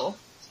special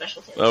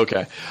things.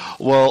 Okay.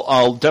 Well,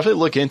 I'll definitely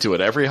look into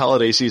it. Every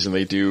holiday season,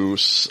 they do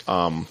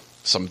some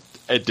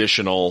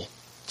additional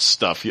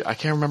stuff. I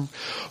can't remember.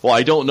 Well,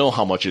 I don't know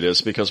how much it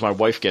is because my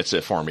wife gets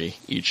it for me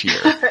each year,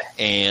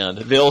 and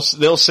they'll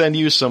send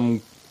you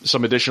some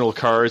additional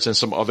cards and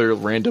some other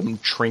random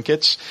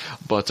trinkets.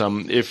 But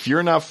if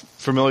you're not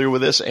familiar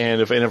with this,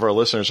 and if any of our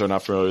listeners are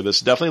not familiar with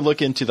this, definitely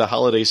look into the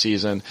holiday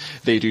season.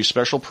 They do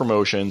special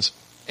promotions,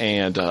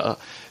 and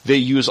they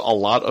use a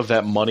lot of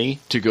that money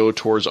to go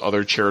towards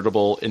other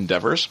charitable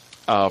endeavors.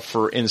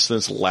 For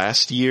instance,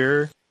 last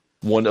year,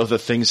 one of the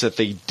things that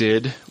they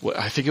did,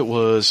 I think it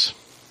was,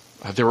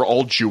 they were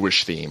all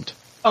Jewish themed.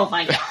 Oh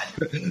my God.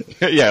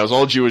 Yeah, it was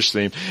all Jewish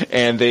themed.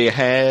 And they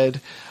had,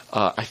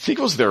 I think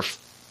it was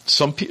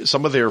some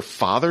of their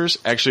fathers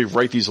actually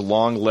write these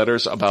long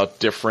letters about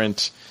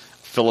different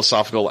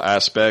philosophical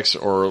aspects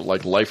or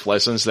life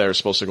lessons that are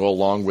supposed to go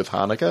along with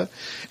Hanukkah.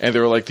 And they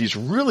were these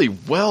really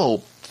well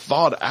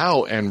thought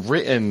out and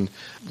written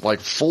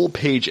full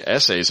page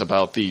essays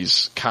about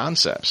these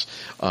concepts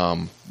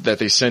that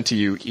they sent to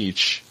you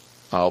each.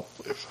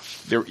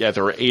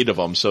 There were 8 of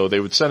them, so they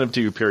would send them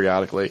to you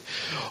periodically.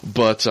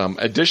 But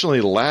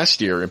additionally,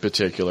 last year in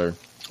particular,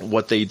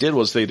 what they did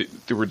was they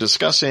were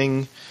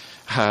discussing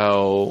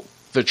how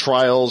the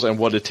trials and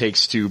what it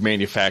takes to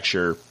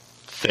manufacture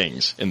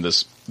things in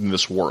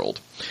this world.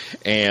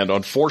 And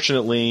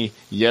unfortunately,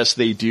 yes,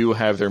 they do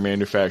have their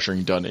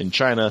manufacturing done in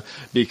China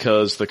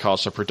because the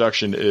cost of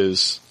production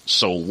is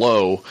so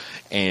low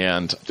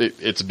and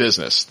it's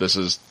business. This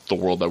is the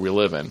world that we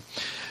live in.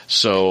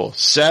 So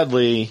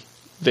sadly,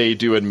 they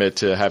do admit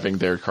to having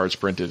their cards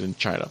printed in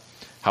China.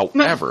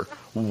 However,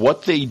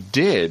 what they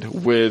did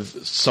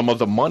with some of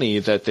the money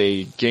that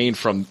they gained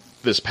from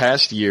this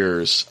past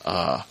year's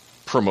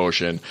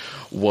promotion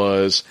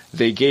was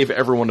they gave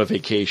everyone a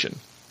vacation.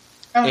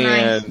 Oh,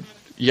 and nice.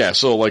 Yeah,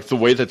 so the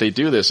way that they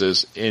do this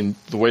is, in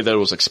the way that it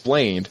was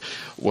explained,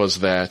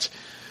 was that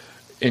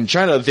in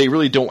China they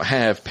really don't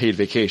have paid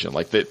vacation.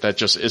 That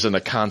just isn't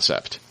a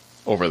concept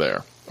over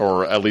there,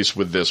 or at least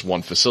with this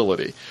one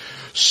facility.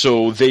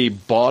 So they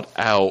bought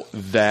out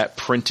that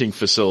printing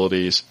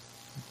facility's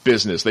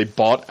business. They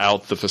bought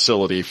out the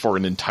facility for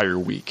an entire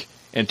week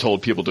and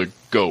told people to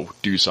go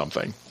do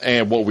something.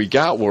 And what we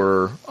got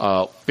were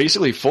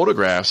basically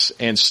photographs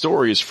and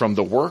stories from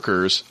the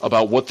workers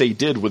about what they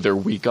did with their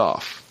week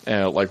off,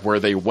 where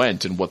they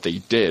went and what they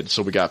did.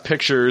 So we got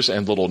pictures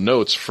and little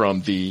notes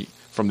from the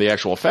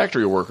actual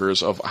factory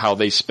workers of how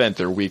they spent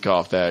their week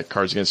off, that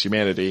Cards Against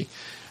Humanity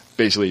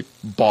basically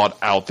bought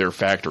out their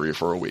factory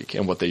for a week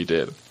and what they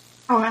did.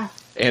 Oh, wow.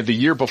 And the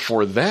year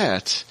before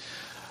that,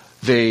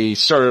 they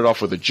started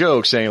off with a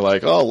joke saying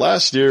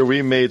last year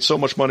we made so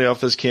much money off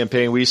this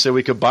campaign, we said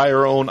we could buy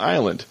our own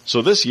island.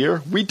 So this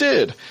year we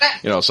did.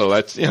 So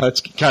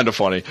that's kind of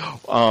funny.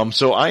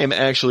 So I am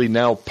actually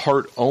now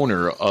part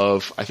owner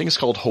of, I think it's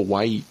called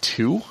Hawaii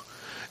 2,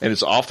 and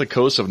it's off the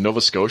coast of Nova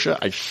Scotia,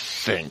 I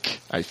think.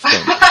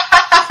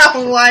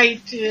 Hawaii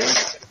 2.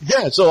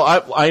 Yeah, so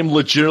I'm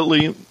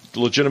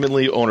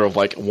legitimately owner of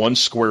 1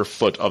 square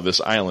foot of this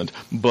island,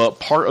 but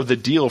part of the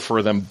deal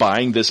for them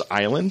buying this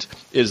island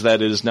is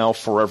that it is now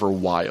forever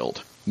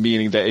wild,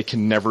 meaning that it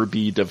can never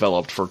be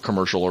developed for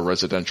commercial or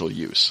residential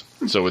use.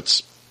 So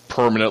it's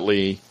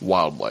permanently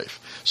wildlife.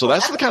 So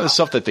that's the kind of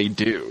stuff that they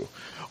do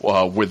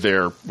with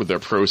their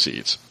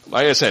proceeds.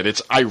 Like I said,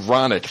 it's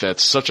ironic that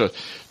such a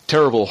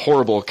terrible,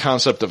 horrible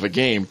concept of a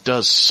game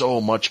does so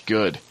much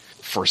good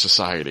for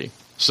society.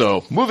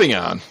 So moving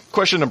on,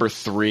 question number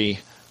 3.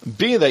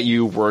 Being that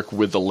you work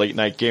with the late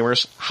night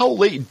gamers, how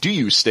late do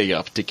you stay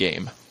up to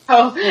game?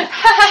 Oh.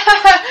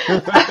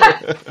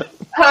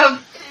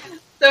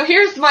 So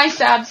here's my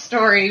sad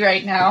story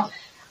right now.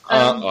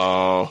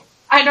 Uh-oh.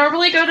 I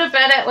normally go to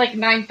bed at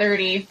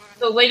 9:30.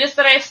 The latest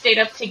that I've stayed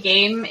up to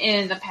game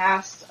in the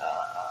past,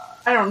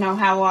 I don't know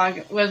how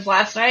long, was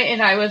last night, and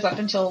I was up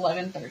until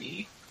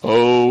 11:30.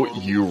 Oh,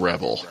 you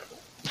rebel.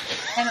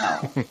 I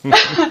know.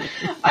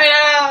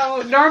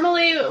 I know.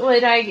 Normally,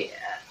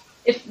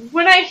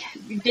 when I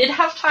did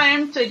have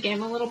time to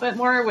game a little bit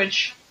more,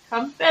 which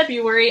come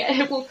February,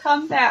 it will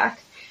come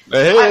back.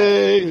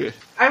 Hey!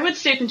 I would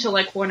stay up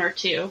until 1 or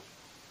 2.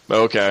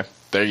 Okay,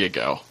 there you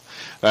go.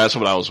 That's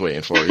what I was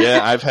waiting for. Yeah,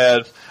 I've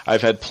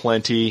had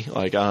plenty.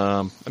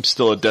 I'm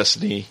still a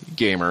Destiny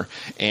gamer,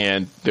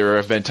 and there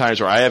have been times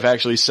where I have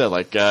actually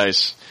said,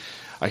 guys,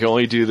 I can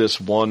only do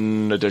this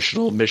one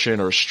additional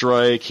mission or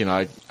strike. You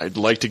know, I'd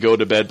like to go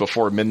to bed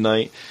before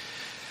midnight,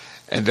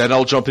 and then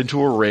I'll jump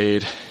into a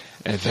raid,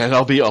 and then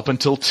I'll be up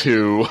until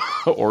 2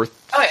 or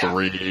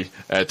 3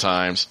 at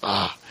times.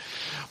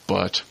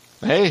 But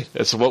hey,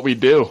 it's what we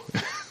do.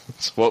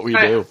 It's what we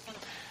do.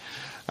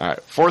 All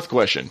right, fourth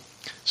question.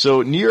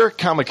 So New York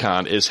Comic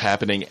Con is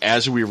happening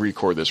as we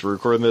record this. We're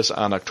recording this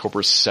on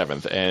October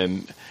 7th,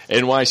 and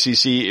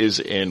NYCC is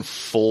in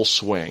full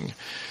swing.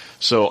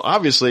 So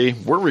obviously,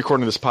 we're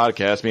recording this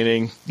podcast,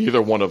 meaning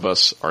neither one of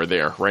us are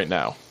there right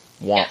now.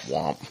 Womp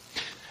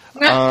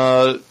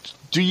womp.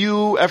 Do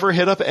you ever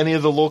hit up any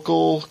of the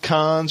local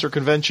cons or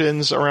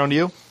conventions around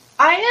you?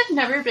 I have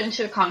never been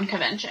to a con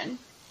convention.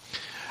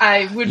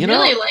 I would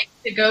really like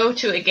to go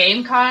to a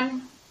game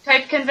con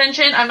type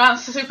convention. I'm not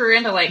super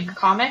into like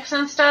comics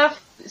and stuff,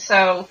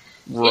 so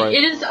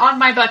it is on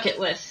my bucket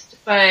list,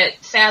 but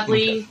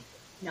sadly,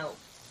 no.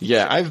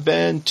 Yeah, I've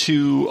been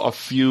to a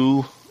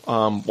few.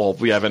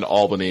 We have an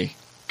Albany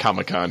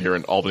Comic Con here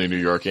in Albany, New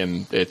York,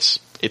 and it's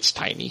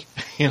tiny.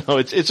 You know,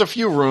 it's a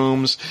few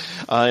rooms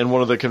in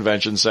one of the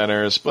convention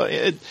centers,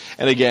 and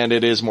again,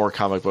 it is more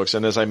comic books.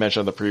 And as I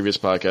mentioned on the previous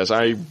podcast,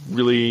 I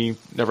really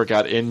never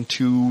got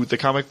into the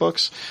comic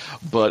books,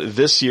 but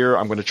this year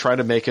I'm going to try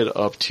to make it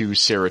up to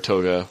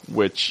Saratoga,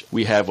 which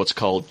we have what's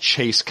called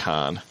Chase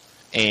Con,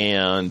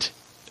 and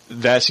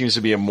that seems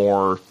to be a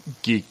more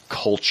geek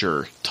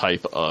culture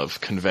type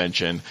of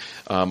convention.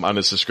 On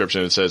its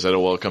description, it says that it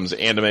welcomes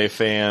anime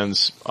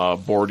fans,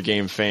 board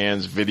game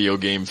fans, video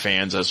game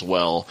fans as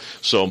well.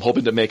 So I'm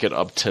hoping to make it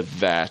up to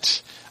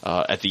that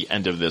at the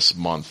end of this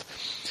month.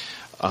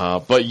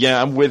 But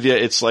yeah, I'm with you.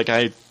 It's like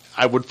I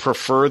would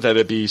prefer that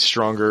it be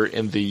stronger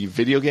in the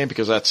video game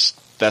because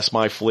that's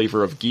my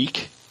flavor of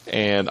geek.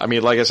 And I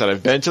mean, like I said,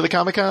 I've been to the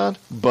Comic-Con,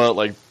 but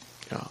like,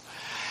 you know,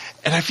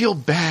 and I feel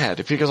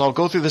bad because I'll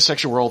go through the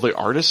section where all the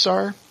artists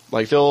are.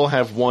 Like, they'll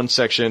have one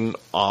section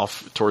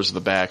off towards the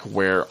back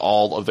where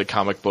all of the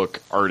comic book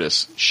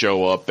artists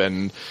show up,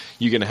 and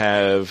you can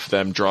have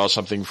them draw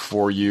something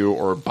for you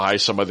or buy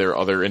some of their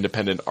other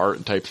independent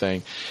art type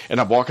thing. And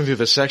I'm walking through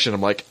this section,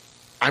 I'm like,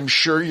 I'm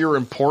sure you're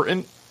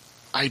important.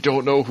 I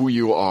don't know who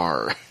you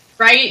are.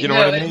 Right? You know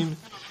what I mean?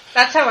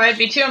 That's how I'd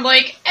be too. I'm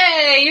like,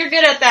 hey, you're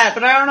good at that,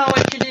 but I don't know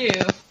what you do.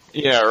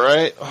 Yeah,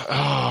 right?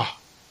 Oh.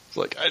 It's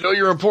like, I know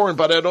you're important,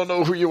 but I don't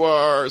know who you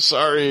are.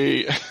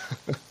 Sorry.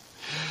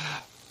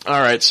 All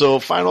right, so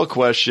final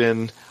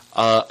question.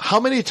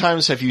 How many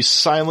times have you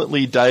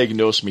silently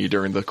diagnosed me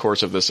during the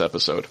course of this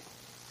episode?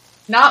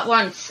 Not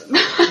once.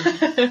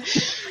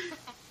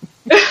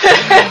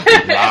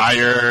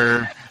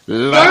 Liar.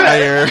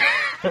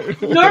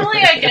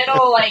 Normally I get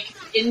all, like,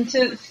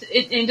 into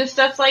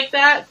stuff like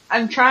that.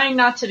 I'm trying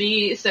not to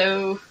be,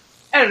 so,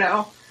 I don't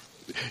know.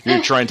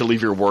 You're trying to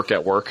leave your work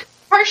at work?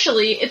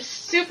 Partially. It's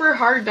super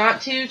hard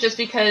not to, just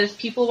because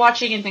people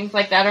watching and things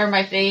like that are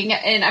my thing.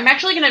 And I'm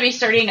actually going to be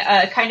starting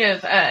a kind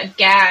of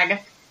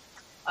gag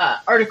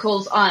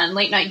articles on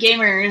Late Night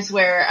Gamers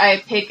where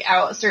I pick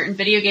out certain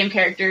video game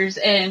characters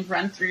and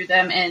run through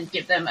them and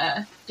give them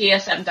a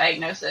DSM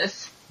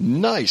diagnosis.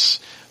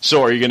 Nice.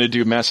 So are you going to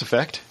do Mass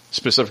Effect,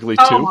 specifically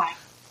 2? Oh my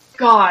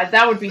god,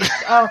 that would be...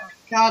 Oh my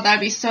god, that'd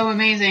be so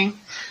amazing.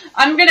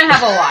 I'm gonna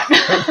have a lot.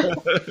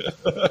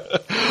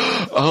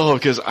 Oh,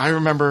 because I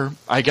remember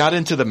I got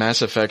into the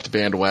Mass Effect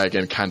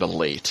bandwagon kind of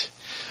late.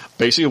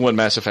 Basically when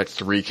Mass Effect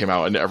 3 came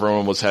out and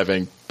everyone was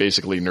having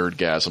basically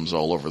nerdgasms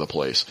all over the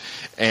place.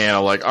 And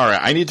I'm like, alright,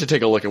 I need to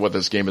take a look at what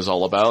this game is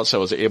all about. So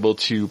I was able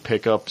to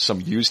pick up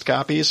some used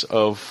copies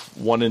of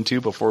 1 and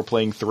 2 before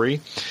playing 3.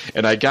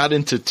 And I got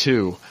into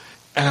 2.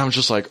 And I'm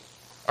just like,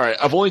 alright,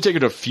 I've only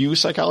taken a few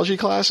psychology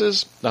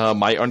classes.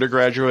 My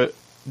undergraduate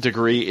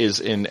degree is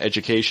in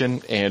education,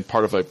 and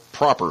part of a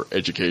proper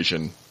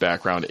education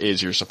background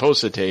is you're supposed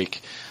to take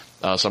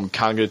some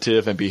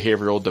cognitive and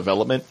behavioral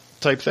development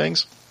type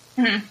things.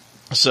 Mm-hmm.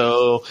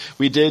 So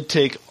we did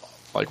take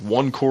like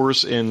one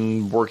course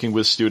in working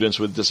with students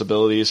with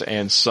disabilities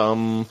and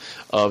some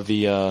of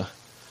the a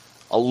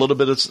little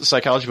bit of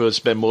psychology, but it's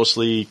been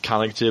mostly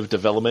cognitive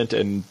development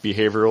and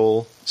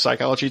behavioral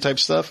psychology type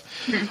stuff.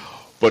 Mm-hmm.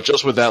 But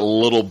just with that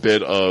little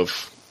bit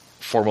of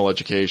formal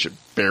education,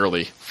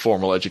 barely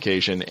formal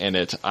education in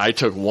it, I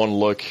took one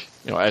look,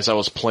 you know, as I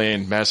was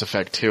playing Mass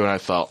Effect 2, and I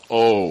thought,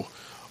 oh,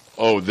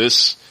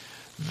 this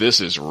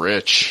is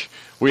rich.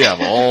 We have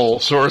all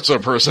sorts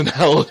of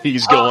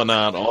personalities going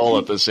on all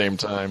at the same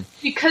time.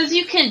 Because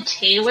you can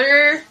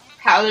tailor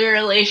how the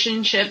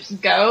relationships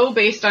go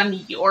based on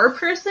your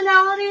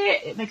personality,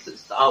 it makes it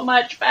so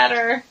much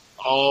better.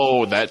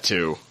 Oh, that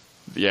too.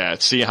 Yeah,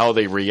 see how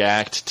they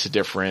react to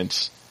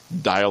different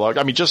dialogue.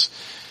 I mean,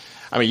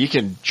 you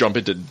can jump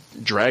into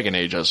Dragon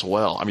Age as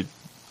well. I mean,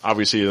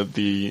 obviously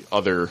the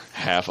other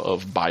half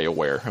of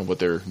BioWare and what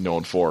they're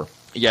known for.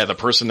 Yeah, the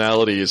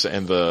personalities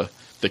and the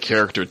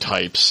character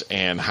types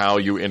and how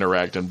you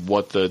interact and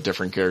what the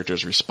different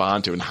characters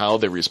respond to and how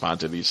they respond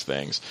to these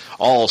things.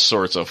 All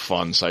sorts of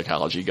fun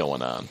psychology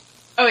going on.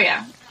 Oh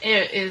yeah,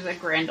 it is a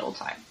grand old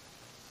time.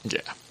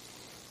 Yeah.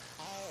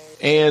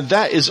 And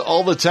that is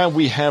all the time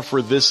we have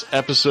for this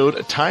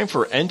episode. Time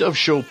for end of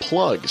show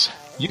plugs.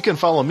 You can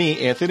follow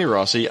me, Anthony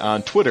Rossi,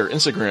 on Twitter,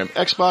 Instagram,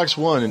 Xbox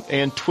One,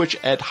 and Twitch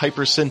at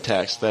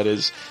Hypersyntax. That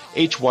is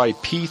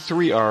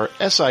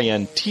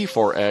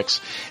HYP3RSINT4X.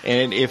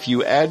 And if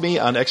you add me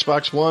on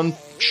Xbox One,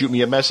 shoot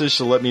me a message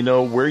to let me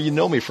know where you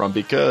know me from,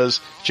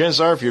 because chances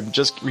are if you're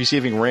just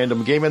receiving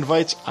random game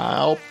invites,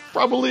 I'll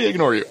probably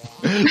ignore you.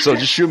 So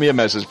just shoot me a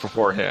message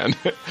beforehand.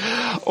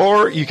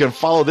 Or you can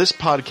follow this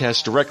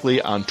podcast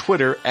directly on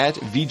Twitter at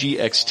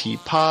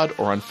VGXTPod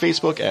or on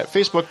Facebook at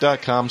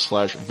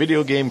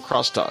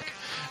facebook.com/videogamecrosstalk.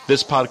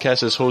 This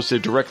podcast is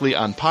hosted directly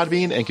on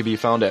Podbean and can be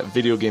found at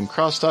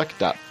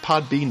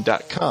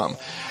videogamecrosstalk.podbean.com.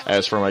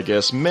 As for my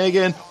guest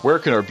Megan, where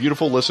can our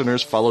beautiful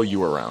listeners follow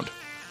you around?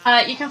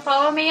 You can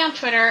follow me on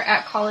Twitter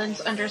at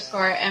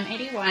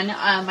Collins_M81.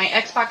 My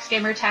Xbox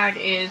gamer tag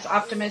is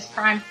Optimus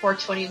Prime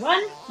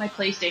 421. My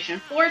PlayStation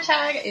 4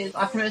 tag is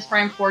Optimus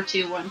Prime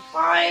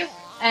 4215.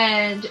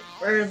 And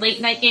for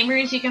Late Night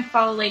Gamers, you can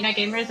follow Late Night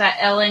Gamers at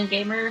LN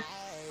Gamer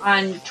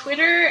on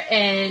Twitter.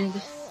 And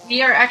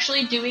we are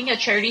actually doing a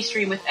charity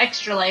stream with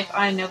Extra Life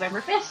on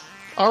November 5th.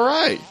 All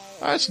right.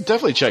 Let's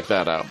definitely check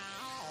that out.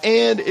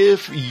 And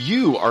if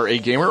you are a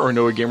gamer or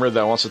know a gamer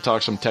that wants to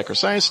talk some tech or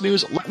science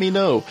news, let me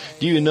know.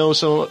 Do you know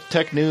some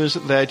tech news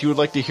that you would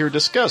like to hear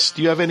discussed?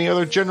 Do you have any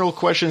other general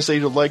questions that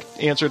you'd like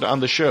answered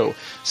on the show?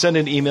 Send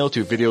an email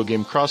to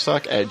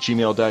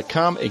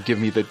videogamecrosstalk@gmail.com and give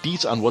me the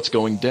deets on what's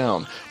going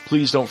down.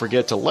 Please don't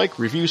forget to like,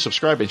 review,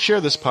 subscribe, and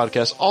share this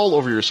podcast all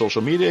over your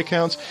social media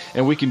accounts,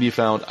 and we can be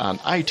found on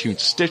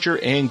iTunes, Stitcher,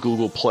 and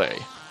Google Play.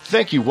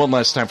 Thank you one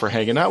last time for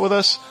hanging out with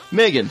us.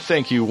 Megan,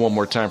 thank you one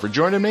more time for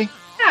joining me.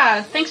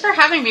 Yeah, thanks for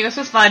having me. This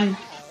was fun.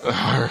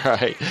 All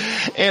right.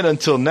 And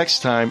until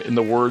next time, in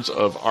the words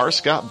of R.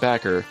 Scott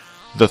Bakker,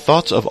 the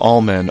thoughts of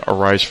all men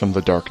arise from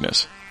the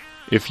darkness.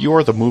 If you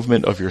are the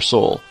movement of your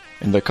soul,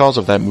 and the cause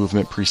of that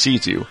movement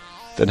precedes you,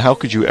 then how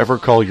could you ever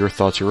call your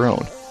thoughts your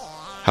own?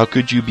 How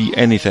could you be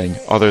anything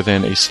other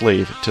than a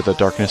slave to the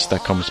darkness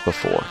that comes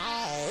before?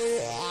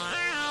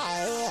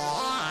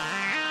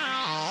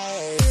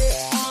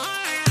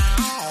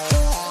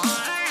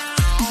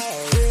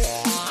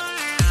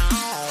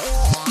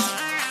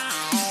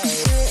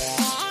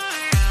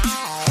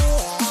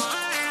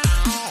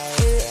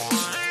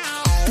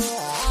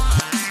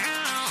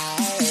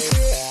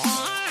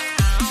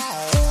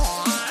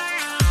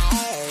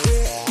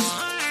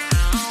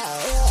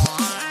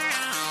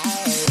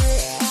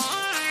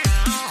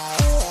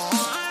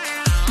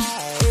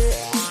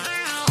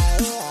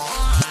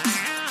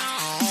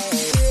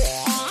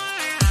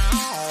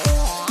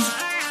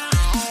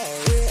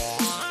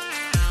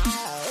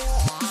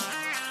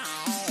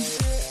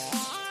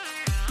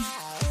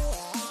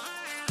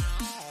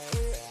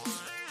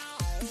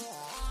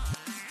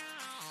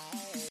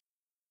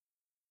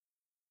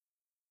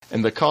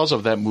 And the cause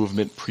of that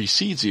movement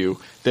precedes you,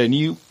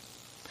 then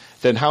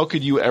how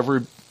could you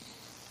ever...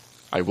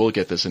 I will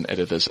get this and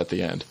edit this at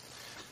the end.